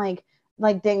sometimes and I'm like,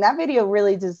 dang, that video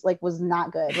really just like was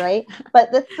not good, right?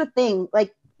 But that's the thing,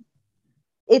 like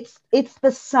it's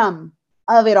the sum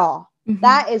of it all.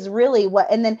 That is really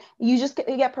what, and then you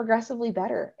get progressively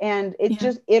better, and it's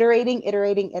just iterating.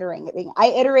 I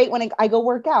iterate when I go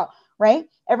work out, right?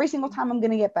 Every single time I'm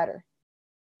going to get better,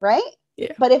 right?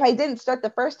 Yeah. But if I didn't start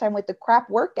the first time with the crap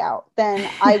workout, then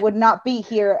I would not be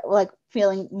here like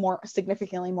feeling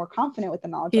significantly more confident with the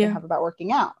knowledge that I have about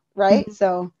working out, right?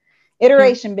 So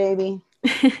iteration, baby.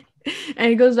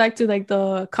 And it goes back to like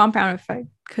the compound effect,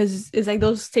 because it's like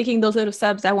taking those little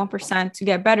steps at 1% to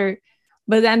get better,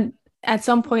 but then at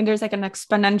some point there's like an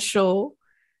exponential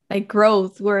like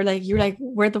growth where like you're like,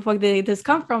 where the fuck did this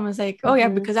come from? It's like, oh yeah,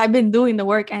 because I've been doing the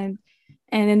work. And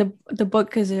in the book,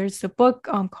 because there's the book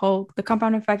called The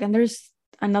Compound Effect, and there's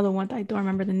another one that I don't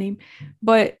remember the name,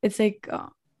 but it's like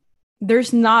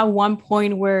there's not one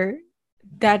point where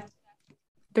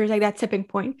there's like that tipping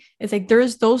point. It's like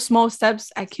there's those small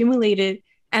steps accumulated,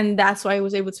 and that's why I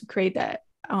was able to create that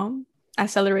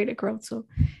accelerated growth. So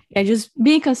yeah, just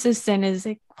being consistent is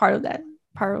like part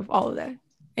of all of that,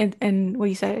 and what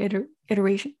you said,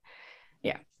 iteration.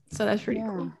 Yeah. So that's pretty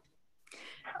cool.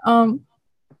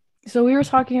 So we were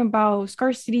talking about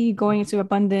scarcity going into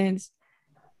abundance.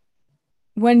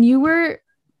 When you were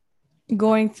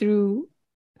going through,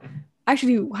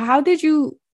 actually, what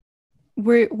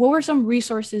were some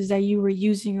resources that you were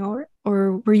using, or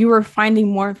where you were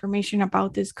finding more information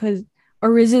about this?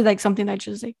 Or is it like something that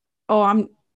just like,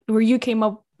 where you came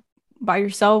up by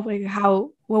yourself? Like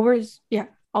what were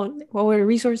the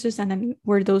resources, and then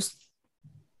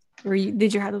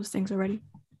did you have those things already?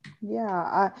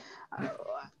 Yeah,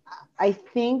 I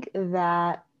think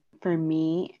that for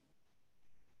me,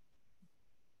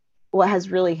 what has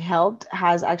really helped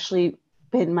has actually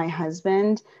been my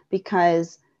husband,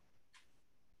 because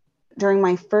during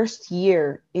my first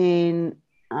year in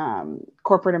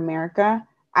corporate America,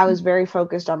 I was very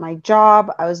focused on my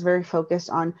job. I was very focused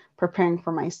on preparing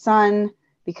for my son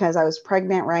because I was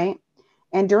pregnant, right?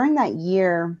 And during that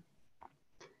year,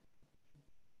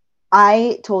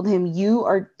 I told him,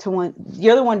 you're the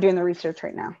one doing the research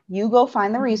right now. You go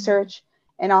find the research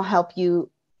and I'll help you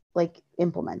like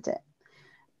implement it.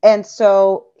 And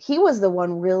so he was the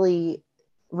one really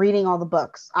reading all the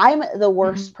books. I'm the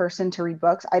worst person to read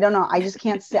books. I don't know. I just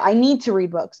can't sit. I need to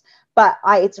read books, but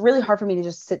it's really hard for me to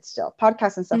just sit still.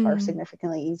 Podcasts and stuff are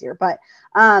significantly easier, but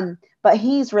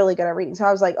he's really good at reading. So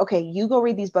I was like, okay, you go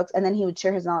read these books. And then he would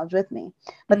share his knowledge with me.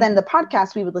 But then the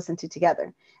podcast we would listen to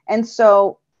together. And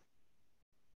so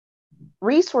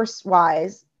resource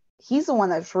wise, he's the one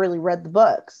that's really read the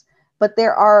books, but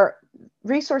there are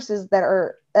resources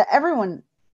that everyone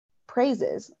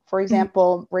praises. For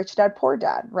example, Rich Dad, Poor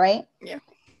Dad, right? Yeah.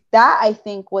 That I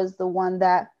think was the one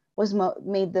that was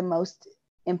made the most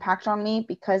impact on me,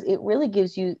 because it really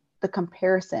gives you the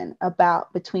comparison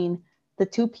between the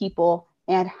two people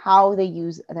and how they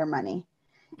use their money.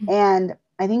 And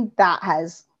I think that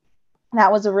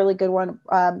was a really good one.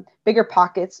 Bigger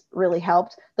Pockets really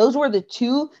helped. Those were the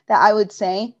two that I would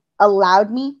say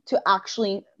allowed me to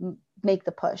actually make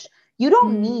the push. You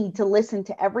don't need to listen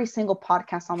to every single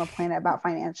podcast on the planet about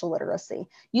financial literacy.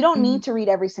 You don't need to read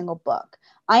every single book.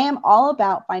 I am all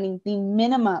about finding the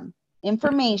minimum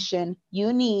information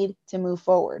you need to move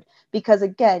forward. Because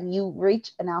again, you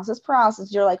reach analysis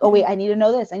paralysis. You're like, oh wait, I need to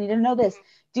know this. I need to know this.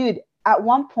 Dude, at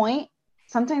one point,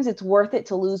 sometimes it's worth it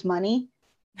to lose money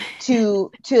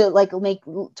to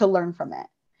learn from it.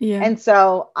 Yeah. And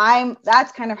so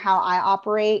that's kind of how I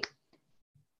operate.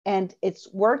 And it's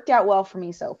worked out well for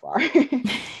me so far.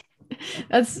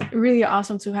 That's really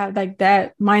awesome to have like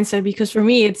that mindset, because for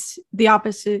me, it's the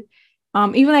opposite.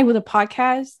 Even like with a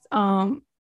podcast,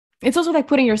 it's also like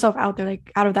putting yourself out there,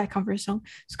 like out of that comfort zone.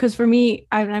 Because for me,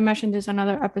 I mentioned this in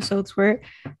other episodes where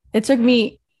it took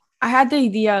me, I had the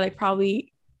idea like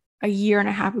probably a year and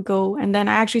a half ago. And then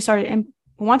I actually started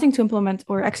wanting to implement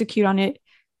or execute on it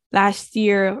last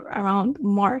year around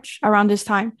March, around this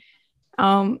time.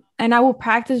 And I will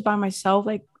practice by myself,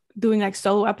 like doing like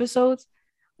solo episodes,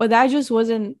 but that just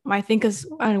wasn't my thing. Because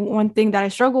one thing that I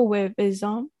struggle with is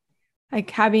like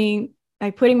having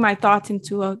like putting my thoughts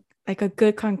into a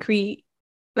good concrete,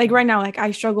 like right now, like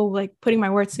I struggle like putting my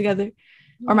words together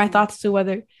or my thoughts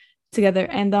together.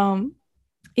 And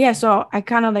so I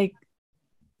kind of like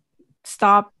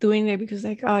stopped doing it because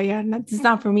like, oh yeah, it's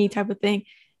not for me type of thing.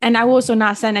 And I will also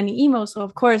not send any emails, so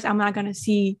of course I'm not gonna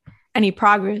see any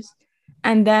progress.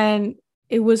 And then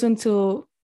it was until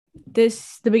the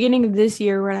beginning of this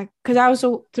year where, like, because I was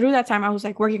through that time I was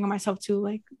like working on myself too,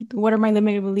 like what are my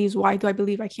limiting beliefs, why do I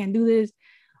believe I can't do this,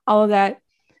 all of that.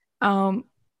 And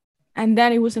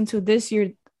then it was until this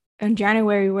year in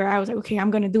January where I was like, okay,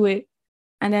 I'm gonna do it.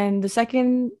 And then the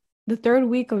third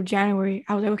week of January,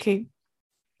 I was like, okay,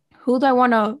 who do I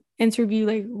want to interview?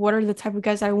 Like, what are the type of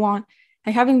guests I want?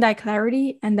 Like having that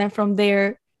clarity, and then from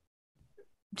there,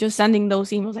 just sending those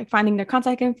emails, like finding their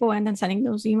contact info and then sending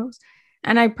those emails.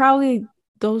 And I probably,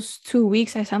 those 2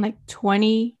 weeks, I sent like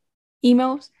 20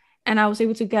 emails, and I was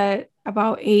able to get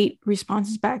about 8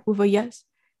 responses back with a yes.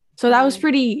 So that was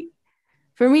pretty,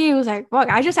 for me, it was like, fuck,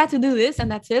 I just had to do this and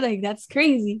that's it. Like, that's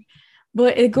crazy.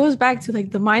 But it goes back to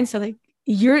like the mindset, like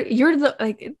you're the,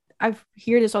 like, I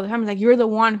hear this all the time. Like, you're the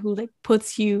one who like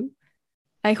puts you,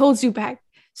 like holds you back.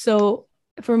 So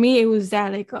for me, it was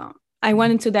that like, I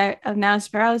went into that analysis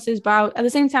paralysis, but at the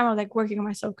same time, I was like working on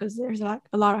myself because there's a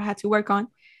lot I had to work on,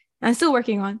 and I'm still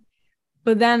working on.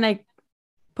 But then like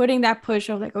putting that push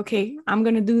of like, okay, I'm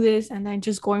gonna do this, and then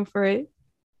just going for it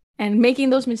and making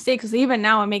those mistakes. Because even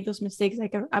now I make those mistakes.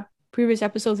 Like a previous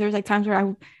episodes, there's like times where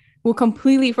I will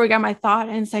completely forget my thought,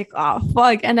 and it's like, oh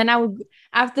fuck. And then I would,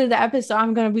 after the episode, I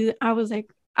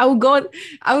would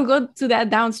go to that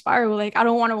down spiral. Like, I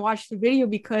don't want to watch the video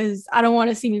because I don't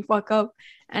want to see me fuck up.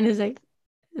 And it's like,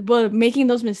 but making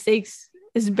those mistakes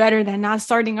is better than not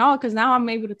starting out, because now I'm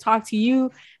able to talk to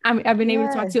you. I've been able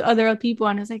to talk to other people,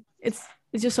 and it's like it's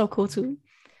just so cool to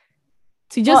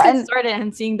just get started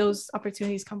and seeing those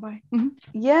opportunities come by. Mm-hmm.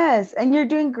 Yes, and you're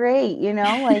doing great, you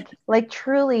know, like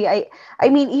truly. I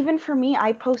mean, even for me,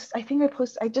 I just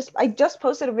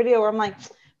posted a video where I'm like,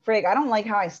 frig, I don't like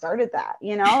how I started that,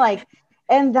 you know, like,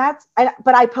 and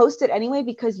but I post it anyway,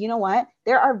 because you know what?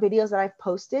 There are videos that I've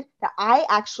posted that I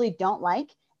actually don't like,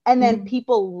 and then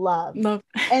people love.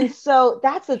 And so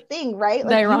that's the thing, right?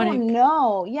 Like, you don't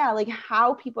know, like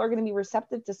how people are going to be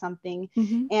receptive to something.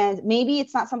 And maybe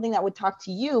it's not something that would talk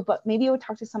to you, but maybe it would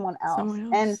talk to someone else.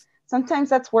 And sometimes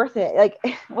that's worth it. Like,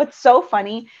 what's so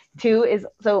funny too is,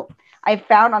 so I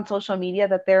found on social media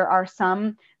that there are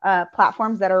some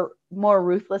platforms that are more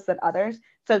ruthless than others.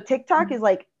 So TikTok is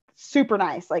like super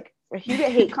nice. Like, if you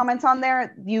get hate comments on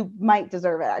there, you might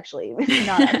deserve it, actually.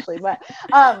 Not actually, but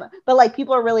like,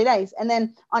 people are really nice. And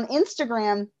then on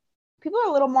Instagram, people are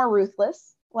a little more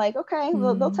ruthless. Like, okay,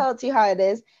 they'll tell it to you how it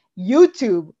is.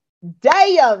 YouTube,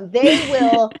 damn, they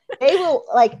will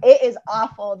like, it is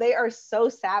awful. They are so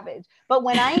savage. But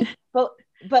when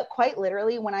but quite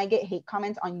literally, when I get hate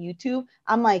comments on YouTube,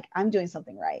 I'm like, I'm doing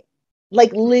something right.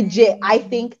 Like, legit, I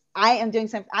think I am doing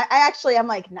something. I'm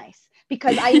like, nice.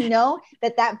 Because I know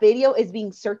that video is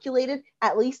being circulated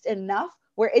at least enough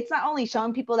where it's not only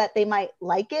showing people that they might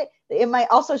like it, it might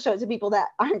also show it to people that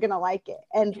aren't going to like it.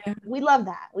 And we love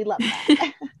that. We love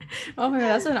that. Oh my God,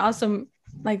 that's an awesome,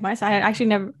 like, my side. I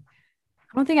don't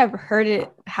think I've heard it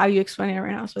how you explain it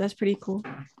right now. So that's pretty cool.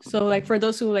 So, like, for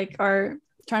those who like are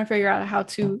trying to figure out how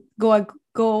to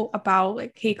go about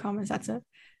like hate comments, that's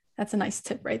a nice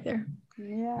tip right there.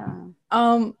 Yeah.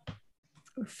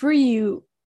 For you,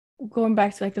 going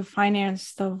back to like the finance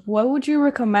stuff, what would you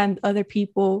recommend other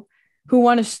people who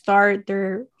want to start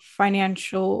their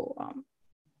financial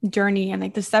journey and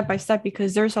like the step-by-step,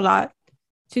 because there's a lot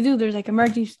to do. There's like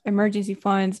emergency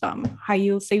funds, high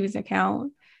yield savings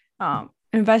account,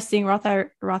 investing, Roth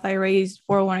IRAs,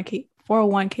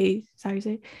 401k, how you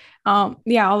say,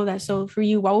 all of that. So for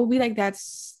you, what would be like that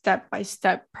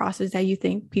step-by-step process that you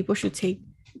think people should take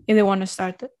if they want to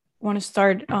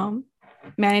start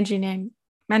managing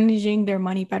their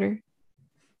money better?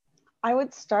 I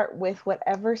would start with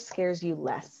whatever scares you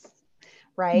less,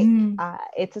 right?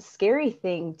 It's a scary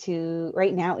thing to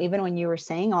right now, even when you were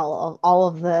saying all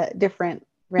of the different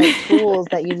tools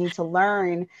that you need to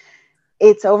learn,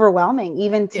 it's overwhelming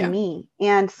even to me.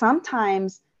 And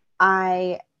sometimes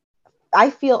I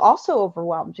feel also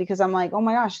overwhelmed, because I'm like, oh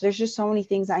my gosh, there's just so many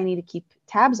things I need to keep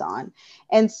tabs on.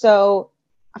 And so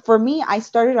for me, I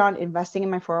started on investing in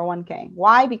my 401k.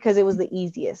 Why? Because it was the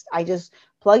easiest. I just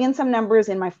plug in some numbers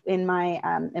in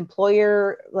my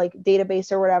employer like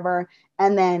database or whatever,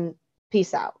 and then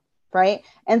peace out, right?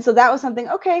 And so that was something,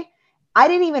 okay, I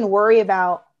didn't even worry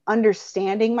about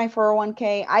understanding my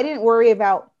 401k. I didn't worry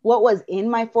about what was in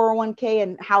my 401k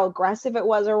and how aggressive it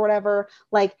was or whatever.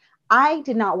 Like, I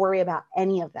did not worry about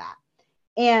any of that.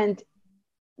 And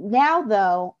now,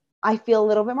 though, I feel a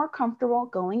little bit more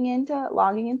comfortable logging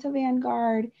into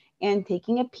Vanguard and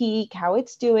taking a peek, how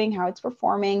it's doing, how it's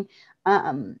performing.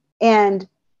 And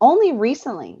only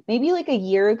recently, maybe like a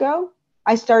year ago,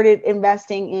 I started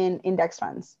investing in index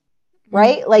funds,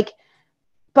 right? Like,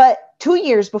 but 2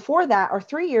 years before that, or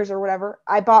 3 years or whatever,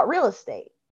 I bought real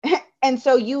estate. And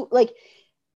so you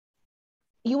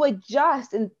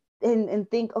adjust and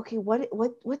think, okay,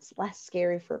 what's less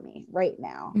scary for me right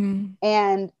now?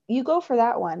 And you go for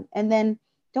that one. And then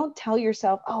don't tell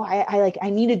yourself, oh, I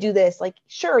need to do this. Like,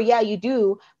 sure, yeah, you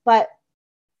do, but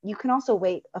you can also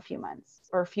wait a few months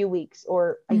or a few weeks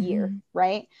or a year,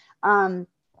 right?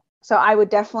 So I would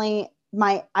definitely,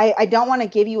 I don't want to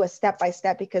give you a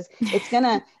step-by-step, because it's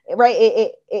gonna, right,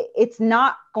 it's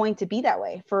not going to be that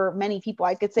way for many people.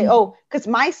 I could say, oh, because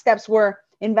my steps were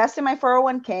invest in my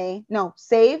 401k,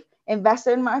 save, invest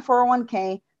in my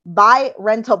 401k, buy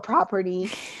rental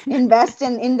property, invest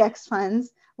in index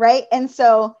funds, right? And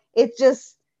so it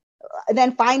just,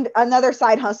 then find another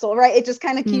side hustle, right? It just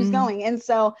kind of keeps going. And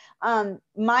so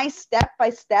my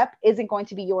step-by-step isn't going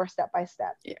to be your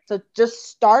step-by-step. So just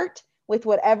start with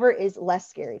whatever is less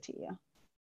scary to you.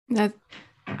 That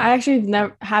I actually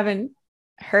haven't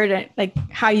heard it, like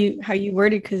how you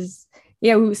worded, because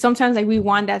sometimes like we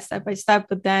want that step-by-step,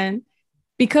 but then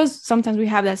because sometimes we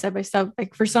have that step-by-step,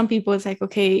 like for some people it's like,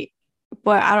 okay,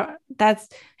 but I don't, that's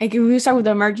like, if we start with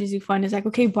the emergency fund, it's like,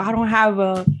 okay, but I don't have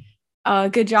a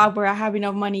good job where I have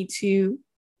enough money to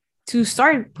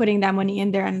start putting that money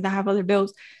in there, and I have other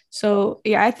bills. So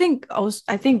I think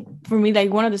for me, like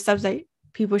one of the steps that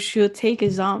people should take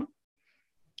is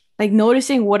like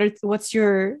noticing what's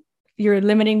your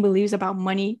limiting beliefs about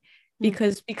money,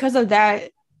 because of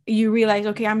that you realize,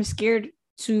 okay, I'm scared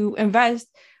to invest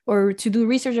or to do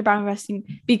research about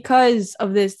investing because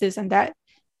of this and that.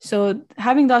 So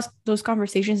having those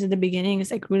conversations in the beginning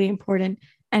is like really important.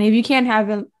 And if you can't have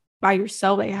them by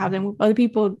yourself, like have them with other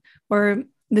people or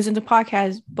listen to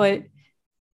podcasts, but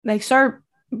like start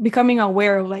becoming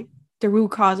aware of like the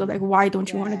root cause of like, why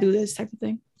don't you want to do this type of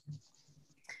thing.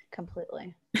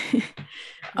 Completely.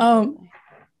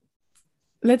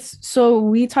 So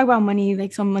we talk about money,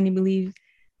 like some money beliefs.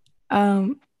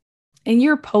 In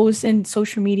your posts and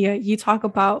social media, you talk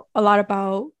about a lot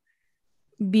about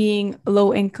being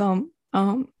low income,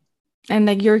 and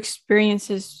like your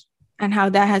experiences and how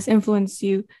that has influenced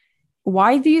you.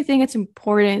 Why do you think it's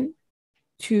important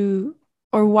to,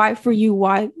 or why for you,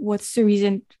 what's the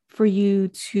reason for you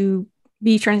to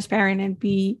be transparent and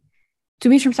to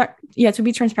be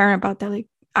transparent about that? Like,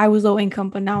 I was low income,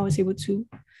 but now I was able to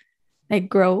like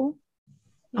grow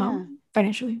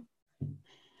financially.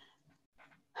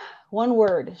 One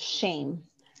word: shame.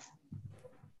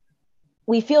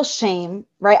 We feel shame,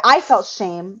 right? I felt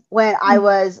shame when I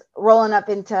was rolling up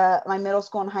into my middle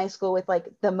school and high school with like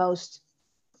the most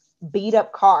beat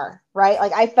up car, right?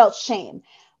 Like I felt shame.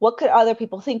 What could other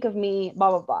people think of me? Blah,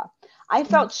 blah, blah. I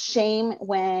felt shame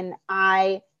when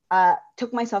I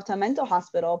took myself to a mental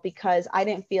hospital because I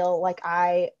didn't feel like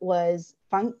I was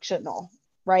functional,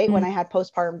 right? When I had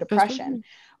postpartum depression,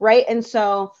 right? And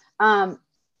so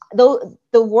the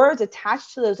words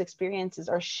attached to those experiences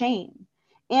are shame.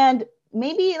 And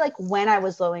maybe like when I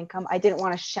was low income, I didn't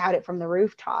want to shout it from the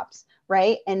rooftops,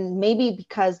 right? And maybe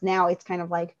because now it's kind of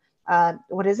like,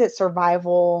 what is it?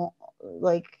 Survival,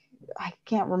 like, I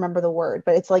can't remember the word,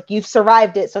 but it's like you've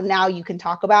survived it, so now you can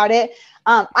talk about it.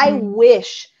 I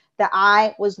wish that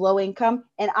I was low income,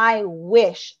 and I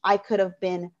wish I could have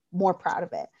been more proud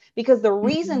of it, because the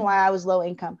reason why I was low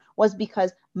income was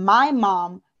because my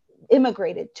mom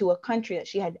immigrated to a country that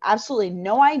she had absolutely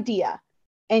no idea,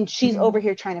 and she's over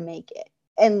here trying to make it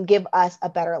and give us a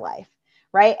better life,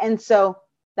 right? And so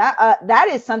that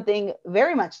is something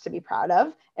very much to be proud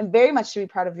of, and very much to be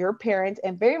proud of your parents,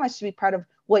 and very much to be proud of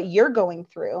what you're going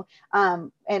through.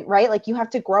 And right, like you have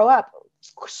to grow up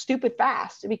stupid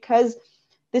fast because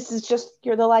this is just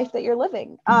the life that you're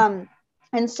living.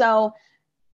 And so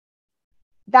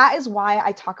that is why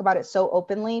I talk about it so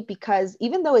openly, because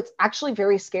even though it's actually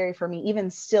very scary for me, even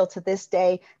still to this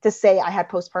day, to say I had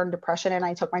postpartum depression and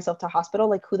I took myself to hospital,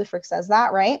 like who the frick says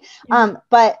that, right?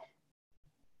 But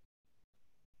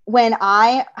when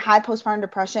I had postpartum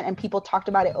depression and people talked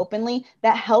about it openly,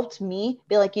 that helped me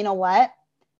be like, you know what?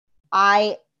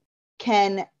 I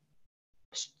can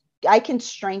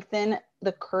strengthen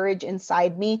the courage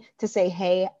inside me to say,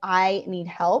 hey, I need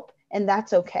help, and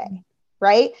that's okay,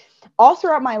 right? All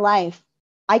throughout my life,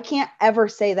 I can't ever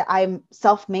say that I'm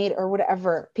self-made or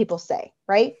whatever people say,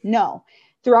 right? No.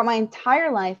 Throughout my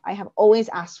entire life, I have always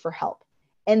asked for help.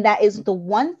 And that is the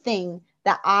one thing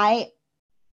that I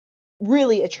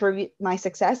really attribute my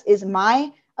success, is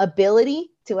my ability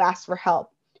to ask for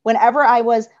help. Whenever I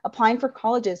was applying for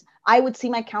colleges, I would see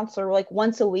my counselor like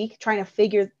once a week trying to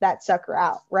figure that sucker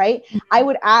out, right? I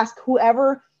would ask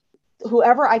whoever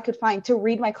I could find to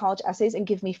read my college essays and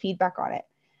give me feedback on it.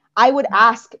 I would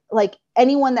ask like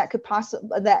anyone that could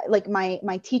possibly, that like my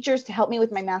teachers, to help me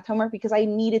with my math homework because I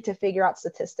needed to figure out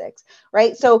statistics,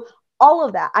 right? So all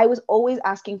of that, I was always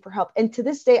asking for help. And to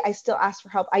this day, I still ask for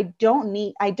help. I don't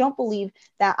believe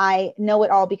that I know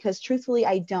it all, because truthfully,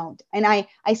 I don't. And I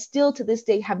still to this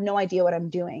day have no idea what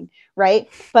I'm doing, right?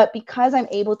 But because I'm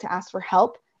able to ask for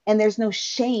help and there's no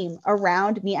shame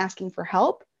around me asking for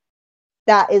help,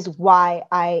 that is why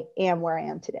I am where I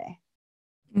am today.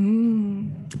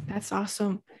 That's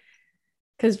awesome.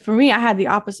 Because for me, I had the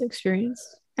opposite experience.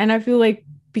 And I feel like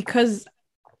because,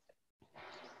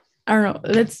 I don't know,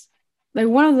 that's like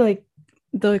one of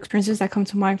the experiences that come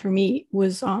to mind for me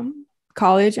was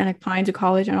college and applying to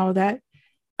college and all of that.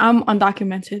 I'm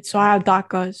undocumented, so I have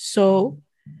DACA. So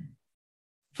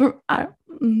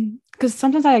because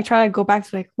sometimes I like try to go back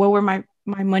to like what were my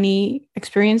money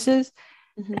experiences,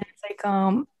 and it's like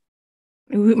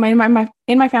my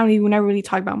in my family we never really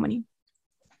talk about money,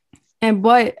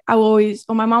 but I will always,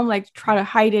 my mom like try to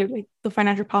hide it, like the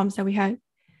financial problems that we had,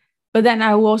 but then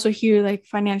I will also hear like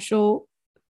financial,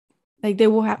 like they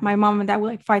will have, my mom and dad will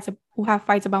like will have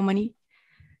fights about money.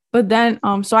 But then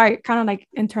so I kind of like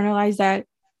internalized that,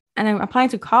 and then applying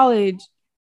to college,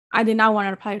 I did not want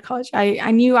to apply to college.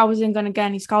 I knew I wasn't going to get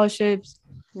any scholarships,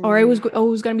 or it was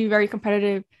going to be very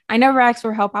competitive. I never asked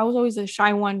for help. I was always a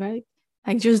shy one, but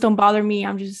like just don't bother me.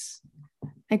 I'm just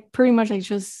like pretty much like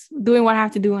just doing what I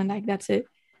have to do and like that's it.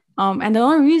 And the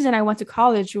only reason I went to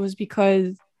college was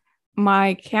because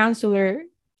my counselor,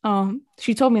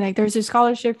 she told me like there's a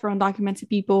scholarship for undocumented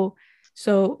people,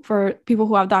 so for people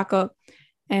who have DACA,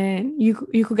 and you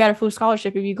could get a full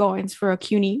scholarship if you go. And it's for a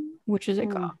CUNY, which is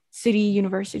like a city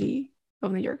university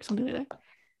of New York, something like that.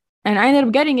 And I ended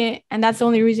up getting it, and that's the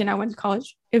only reason I went to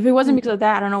college. If it wasn't because of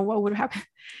that, I don't know what would happen.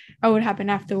 What would happen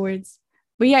afterwards.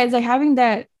 But yeah, it's like having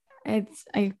that. It's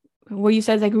like what you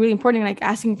said is like really important, like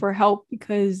asking for help,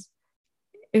 because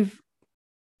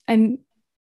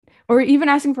or even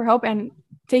asking for help and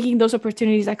taking those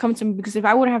opportunities that come to me. Because if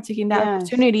I wouldn't have taken that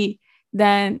opportunity,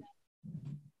 then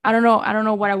I don't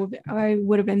know what I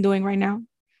would have been doing right now,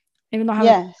 even though I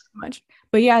haven't so much.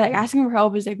 But yeah, like asking for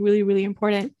help is like really, really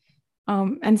important.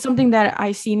 And something that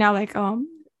I see now, like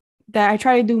that I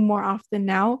try to do more often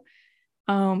now.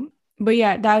 But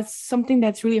yeah, that's something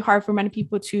that's really hard for many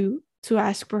people to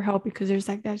ask for help, because there's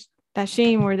like that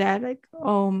shame, or that like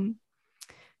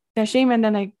that shame, and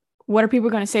then like what are people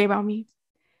going to say about me?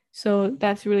 So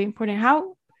that's really important.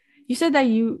 How you said that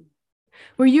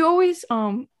were you always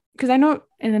because I know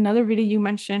in another video you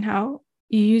mentioned how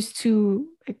you used to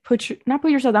like not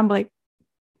put yourself down, but like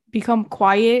become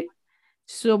quiet.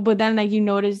 So but then like you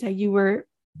noticed that you were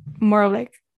more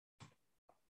like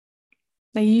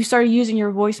you started using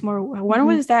your voice more. When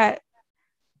was that?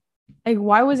 Like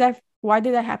why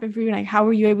did that happen for you? Like how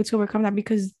were you able to overcome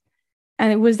that?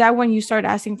 And was that when you started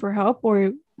asking for help,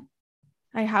 or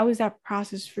like how was that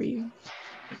process for you?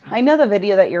 I know the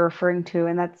video that you're referring to,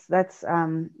 and that's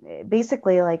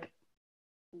basically like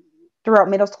throughout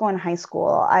middle school and high school,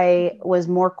 I was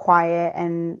more quiet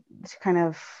and kind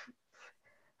of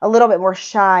a little bit more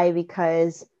shy,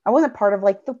 because I wasn't part of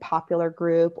like the popular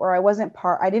group, or I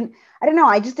don't know.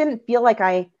 I just didn't feel like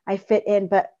I fit in.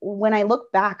 But when I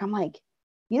look back, I'm like,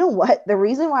 you know what? The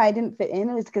reason why I didn't fit in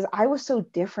is because I was so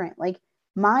different. Like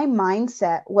my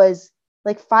mindset was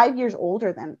like 5 years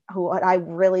older than who I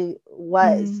really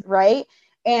was. Right.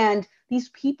 And these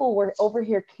people were over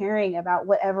here caring about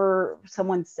whatever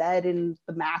someone said in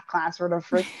the math class or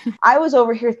whatever. I was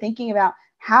over here thinking about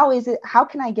how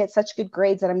can I get such good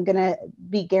grades that I'm going to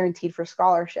be guaranteed for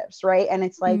scholarships. Right. And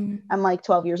it's like, I'm like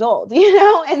 12 years old, you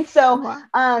know? And so,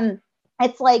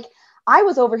 it's like, I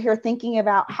was over here thinking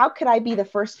about how could I be the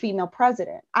first female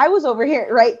president? I was over here,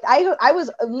 right? I was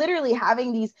literally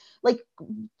having these like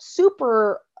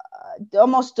super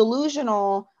almost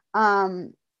delusional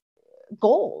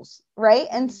goals, right?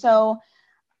 And so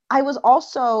I was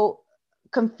also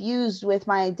confused with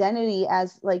my identity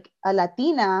as like a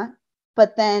Latina,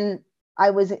 but then I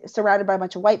was surrounded by a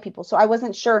bunch of white people. So I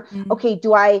wasn't sure, okay,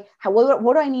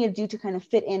 what do I need to do to kind of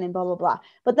fit in and blah, blah, blah.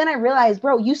 But then I realized,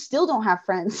 bro, you still don't have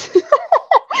friends.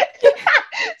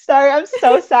 Sorry, I'm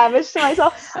so savage to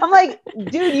myself. I'm like,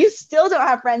 dude, you still don't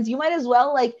have friends. You might as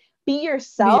well like be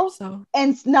yourself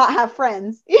and not have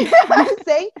friends. You know what I'm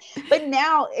saying? But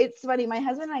now it's funny. My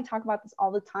husband and I talk about this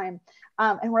all the time.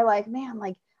 And we're like, man,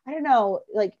 like, I don't know,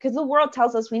 like, because the world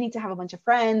tells us we need to have a bunch of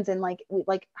friends, and like,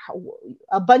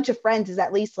 a bunch of friends is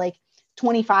at least like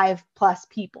 25 plus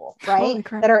people, right?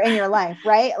 That are in your life,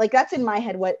 right? Like that's in my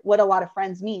head what a lot of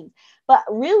friends means. But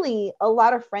really, a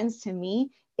lot of friends to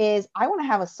me is I want to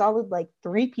have a solid like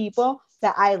 3 people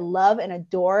that I love and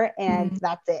adore, and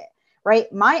that's it,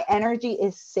 right? My energy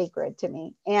is sacred to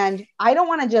me, and I don't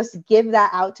want to just give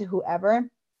that out to whoever.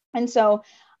 And so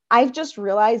I've just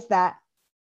realized that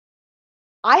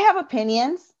I have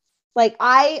opinions. Like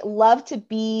I love to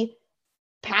be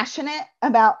passionate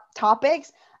about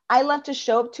topics. I love to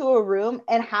show up to a room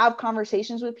and have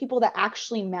conversations with people that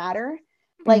actually matter.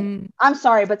 Like, I'm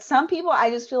sorry, but some people I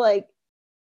just feel like,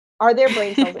 are there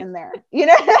brain cells in there? You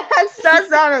know, that's so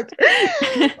savage.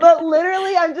 But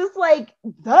literally, I'm just like,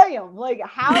 damn, like,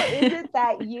 how is it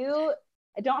that you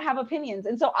don't have opinions?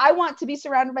 And so I want to be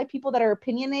surrounded by people that are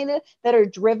opinionated, that are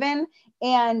driven.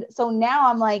 And so now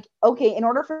I'm like, okay, in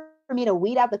order for me to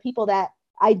weed out the people that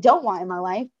I don't want in my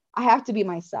life, I have to be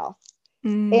myself.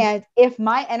 And if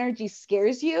my energy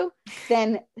scares you,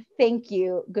 then thank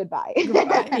you. Goodbye.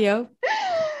 Yep.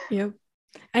 And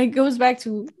it goes back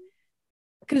to,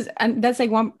 and that's like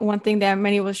one thing that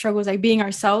many of us struggle is like being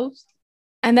ourselves,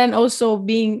 and then also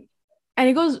being, and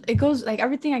it goes like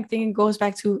everything. I think it goes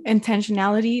back to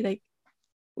intentionality, like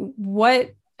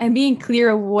and being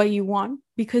clear of what you want.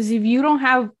 Because if you don't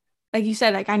have, like you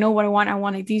said, like I know what I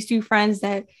want like these 2 friends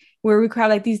that where we could have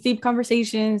like these deep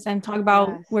conversations and talk about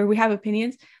where we have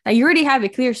opinions, like you already have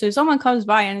it clear. So if someone comes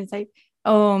by and it's like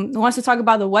wants to talk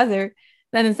about the weather,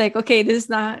 then it's like, okay,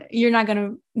 you're not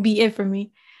gonna be it for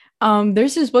me.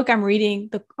 There's this book I'm reading.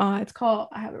 It's called,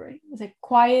 I have it right. It's like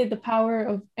Quiet: The Power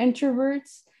of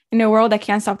Introverts in a World That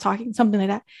Can't Stop Talking, something like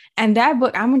that. And that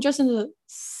book, I'm just in the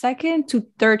second to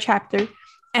third chapter,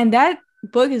 and that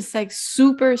book is like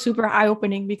super, super eye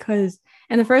opening, because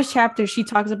in the first chapter she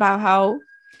talks about how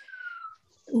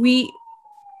we,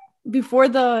 before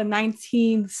the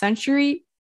 19th century,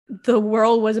 the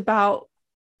world was about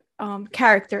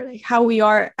character, like how we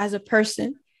are as a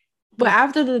person. But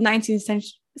after the 19th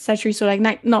century, so like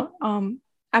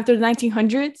after the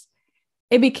 1900s,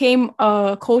 it became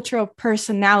a culture of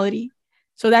personality.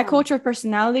 So that culture of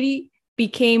personality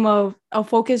became a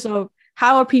focus of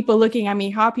how are people looking at me,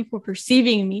 how are people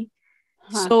perceiving me.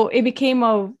 So it became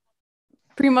a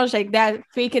pretty much like that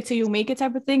fake it till you make it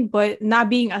type of thing, but not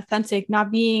being authentic,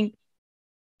 not being,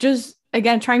 just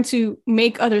again trying to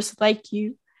make others like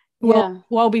you.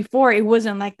 Well, before it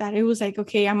wasn't like that. It was like,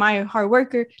 okay, am I a hard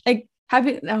worker? Like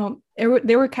having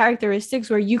there were characteristics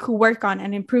where you could work on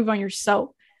and improve on yourself.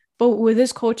 But with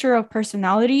this culture of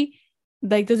personality,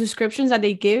 like the descriptions that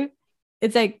they give,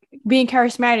 it's like being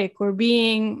charismatic or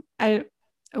being what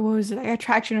was it, like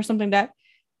attraction or something, that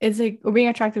it's like, or being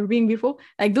attractive or being beautiful.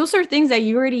 Like those are things that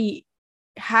you already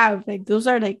have. Like those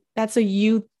are like, that's a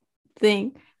you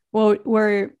thing. Well,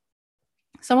 where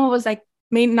some of us like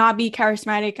may not be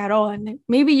charismatic at all, and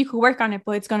maybe you could work on it,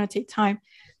 but it's gonna take time.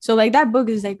 So like that book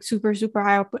is like super, super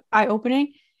eye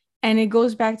opening, and it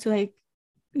goes back to like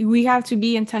we have to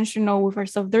be intentional with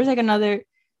ourselves. There's like another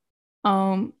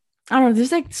I don't know,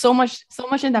 there's like so much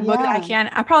in that book that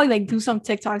I probably like do some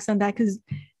TikToks on that, because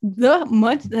the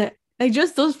much that like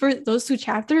just those two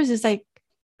chapters is like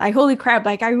holy crap,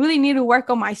 like I really need to work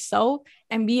on myself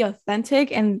and be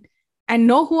authentic and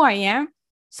know who I am,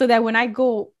 so that when I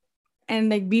go and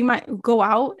like go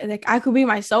out, like I could be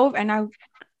myself, and I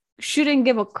shouldn't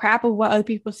give a crap of what other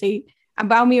people say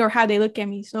about me or how they look at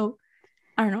me. So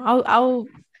I don't know, I'll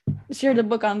share the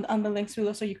book on the links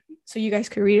below so you guys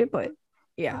could read it. But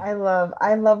yeah, I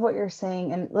love what you're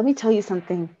saying. And let me tell you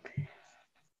something.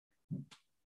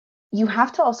 You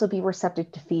have to also be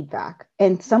receptive to feedback,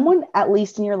 and someone at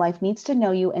least in your life needs to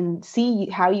know you and see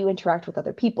how you interact with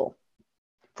other people.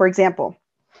 For example,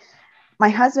 my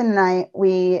husband and I,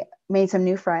 we made some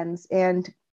new friends, and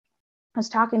I was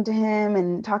talking to him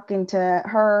and talking to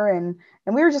her, and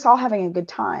we were just all having a good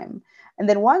time. And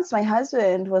then once my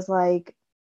husband was like,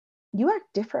 you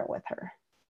act different with her.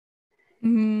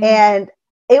 And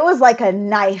it was like a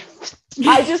knife.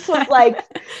 I just was like,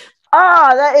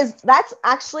 that's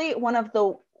actually one of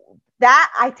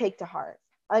that I take to heart.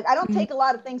 Like, I don't take a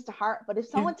lot of things to heart, but if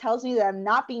someone tells me that I'm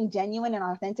not being genuine and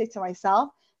authentic to myself,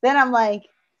 then I'm like,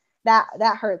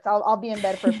 that hurts. I'll be in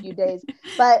bed for a few days.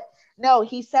 But no,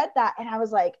 he said that, and I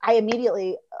was like, I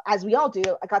immediately, as we all do,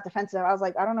 I got defensive. I was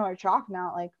like, I don't know what you're talking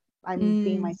about. Like, I'm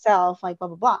being myself, like blah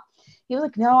blah blah. He was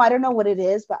like, no, I don't know what it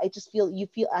is, but I just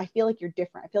I feel like you're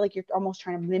different. I feel like you're almost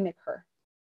trying to mimic her.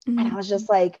 And I was just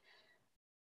like,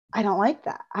 I don't like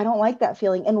that. I don't like that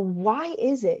feeling. And why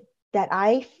is it that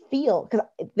I feel, because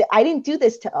I didn't do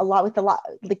this like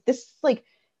this, like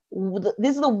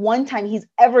this is the one time he's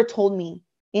ever told me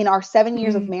in our 7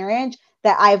 years of marriage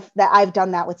that I've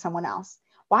done that with someone else.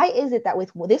 Why is it that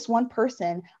with this one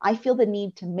person, I feel the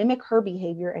need to mimic her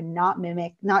behavior and not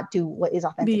do what is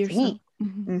authentic to me?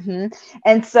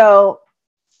 And so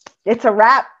it's a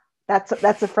wrap. That's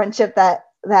a friendship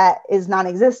that is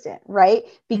non-existent, right?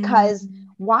 Because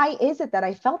why is it that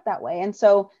I felt that way? And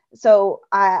so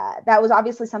that was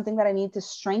obviously something that I need to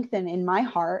strengthen in my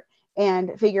heart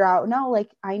and figure out, no,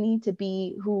 like I need to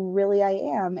be who really I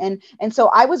am. And so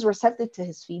I was receptive to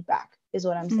his feedback is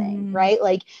what I'm saying, right?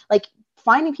 Like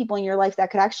finding people in your life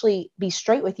that could actually be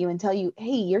straight with you and tell you,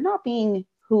 hey, you're not being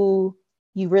who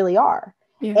you really are.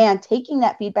 And taking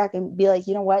that feedback and be like,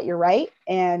 you know what, you're right.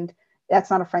 And that's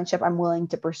not a friendship I'm willing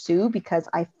to pursue, because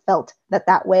I felt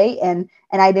that way. And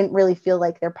I didn't really feel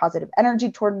like their positive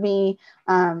energy toward me.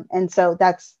 And so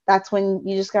that's when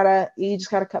you just gotta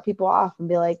cut people off and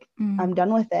be like, I'm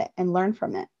done with it, and learn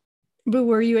from it. But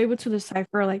were you able to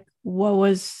decipher like what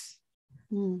was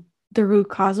the root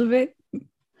cause of it?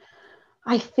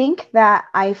 I think that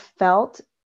I felt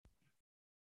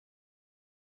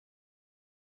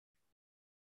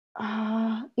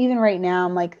even right now,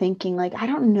 I'm like thinking, like, I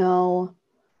don't know.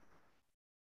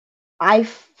 I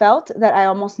felt that I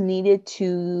almost needed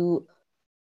to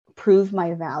prove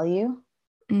my value,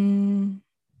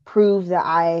 prove that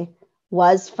I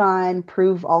was fun,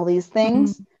 prove all these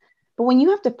things. But when you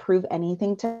have to prove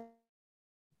anything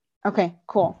okay,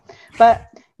 cool. But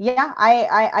yeah,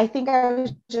 I think I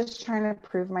was just trying to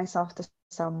prove myself to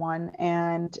someone.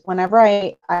 And whenever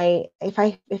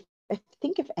if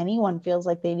think if anyone feels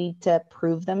like they need to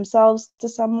prove themselves to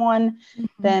someone,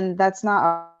 then that's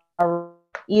not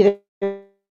either.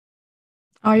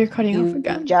 Oh, you're cutting off You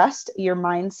again. adjust your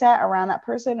mindset around that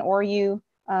person, or you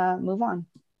move on.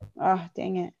 Oh,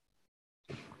 dang it.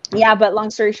 Yeah, but long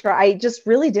story short, I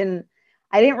didn't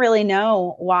really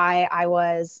know why I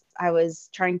was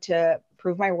trying to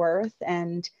prove my worth.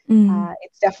 And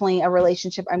it's definitely a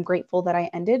relationship I'm grateful that I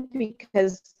ended,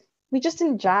 because we just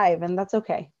didn't jive, and that's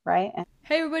okay, right?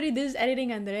 Hey everybody, this is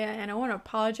Editing Andrea, and I want to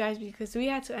apologize because we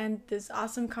had to end this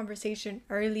awesome conversation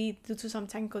early due to some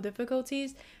technical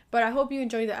difficulties, but I hope you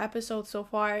enjoyed the episode so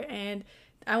far, and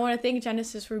I want to thank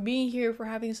Genesis for being here, for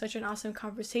having such an awesome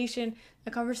conversation,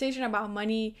 a conversation about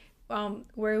money,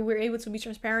 where we're able to be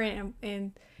transparent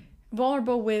and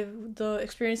vulnerable with the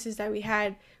experiences that we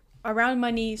had around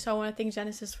money. So I want to thank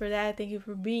Genesis for that. Thank you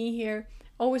for being here.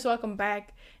 Always welcome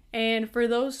back. And for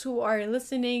those who are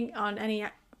listening on any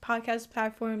podcast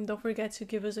platform, don't forget to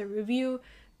give us a review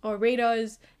or rate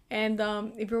us. And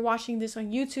if you're watching this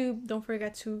on YouTube, don't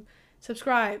forget to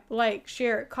subscribe, like,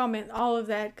 share, comment, all of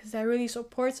that, because that really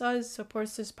supports us,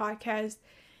 supports this podcast.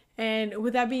 And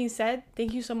with that being said,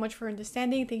 thank you so much for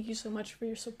understanding. Thank you so much for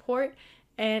your support.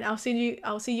 And I'll see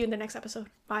you in the next episode.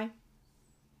 Bye.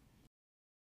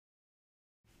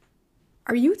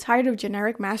 Are you tired of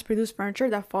generic mass-produced furniture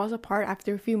that falls apart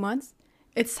after a few months?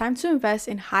 It's time to invest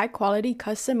in high-quality,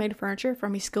 custom-made furniture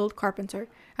from a skilled carpenter.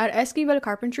 At Esquivel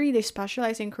Carpentry, they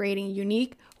specialize in creating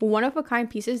unique, one-of-a-kind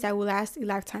pieces that will last a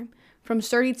lifetime. From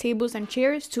sturdy tables and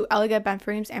chairs to elegant bed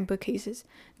frames and bookcases,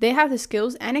 they have the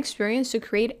skills and experience to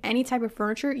create any type of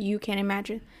furniture you can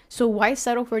imagine. So why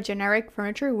settle for generic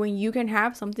furniture when you can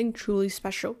have something truly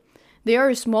special? They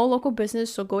are a small local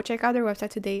business, so go check out their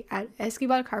website today at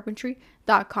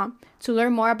esquivelcarpentry.com to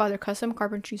learn more about their custom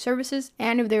carpentry services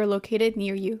and if they are located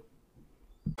near you.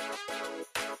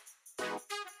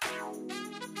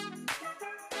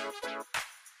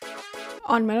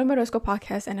 On Melo Merosco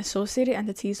Podcast and associated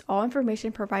entities, all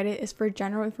information provided is for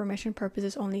general information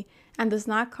purposes only and does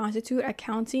not constitute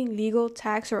accounting, legal,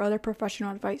 tax, or other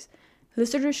professional advice.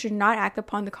 Listeners should not act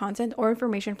upon the content or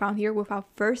information found here without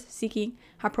first seeking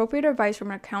appropriate advice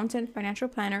from an accountant, financial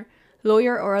planner,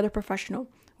 lawyer, or other professional.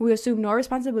 We assume no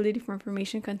responsibility for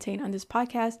information contained on this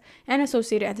podcast and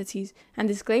associated entities and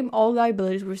disclaim all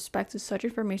liabilities with respect to such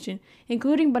information,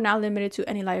 including but not limited to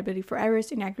any liability for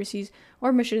errors, inaccuracies, or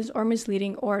omissions or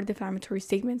misleading or defamatory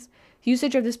statements.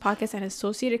 Usage of this podcast and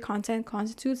associated content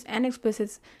constitutes and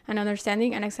explicits an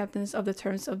understanding and acceptance of the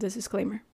terms of this disclaimer.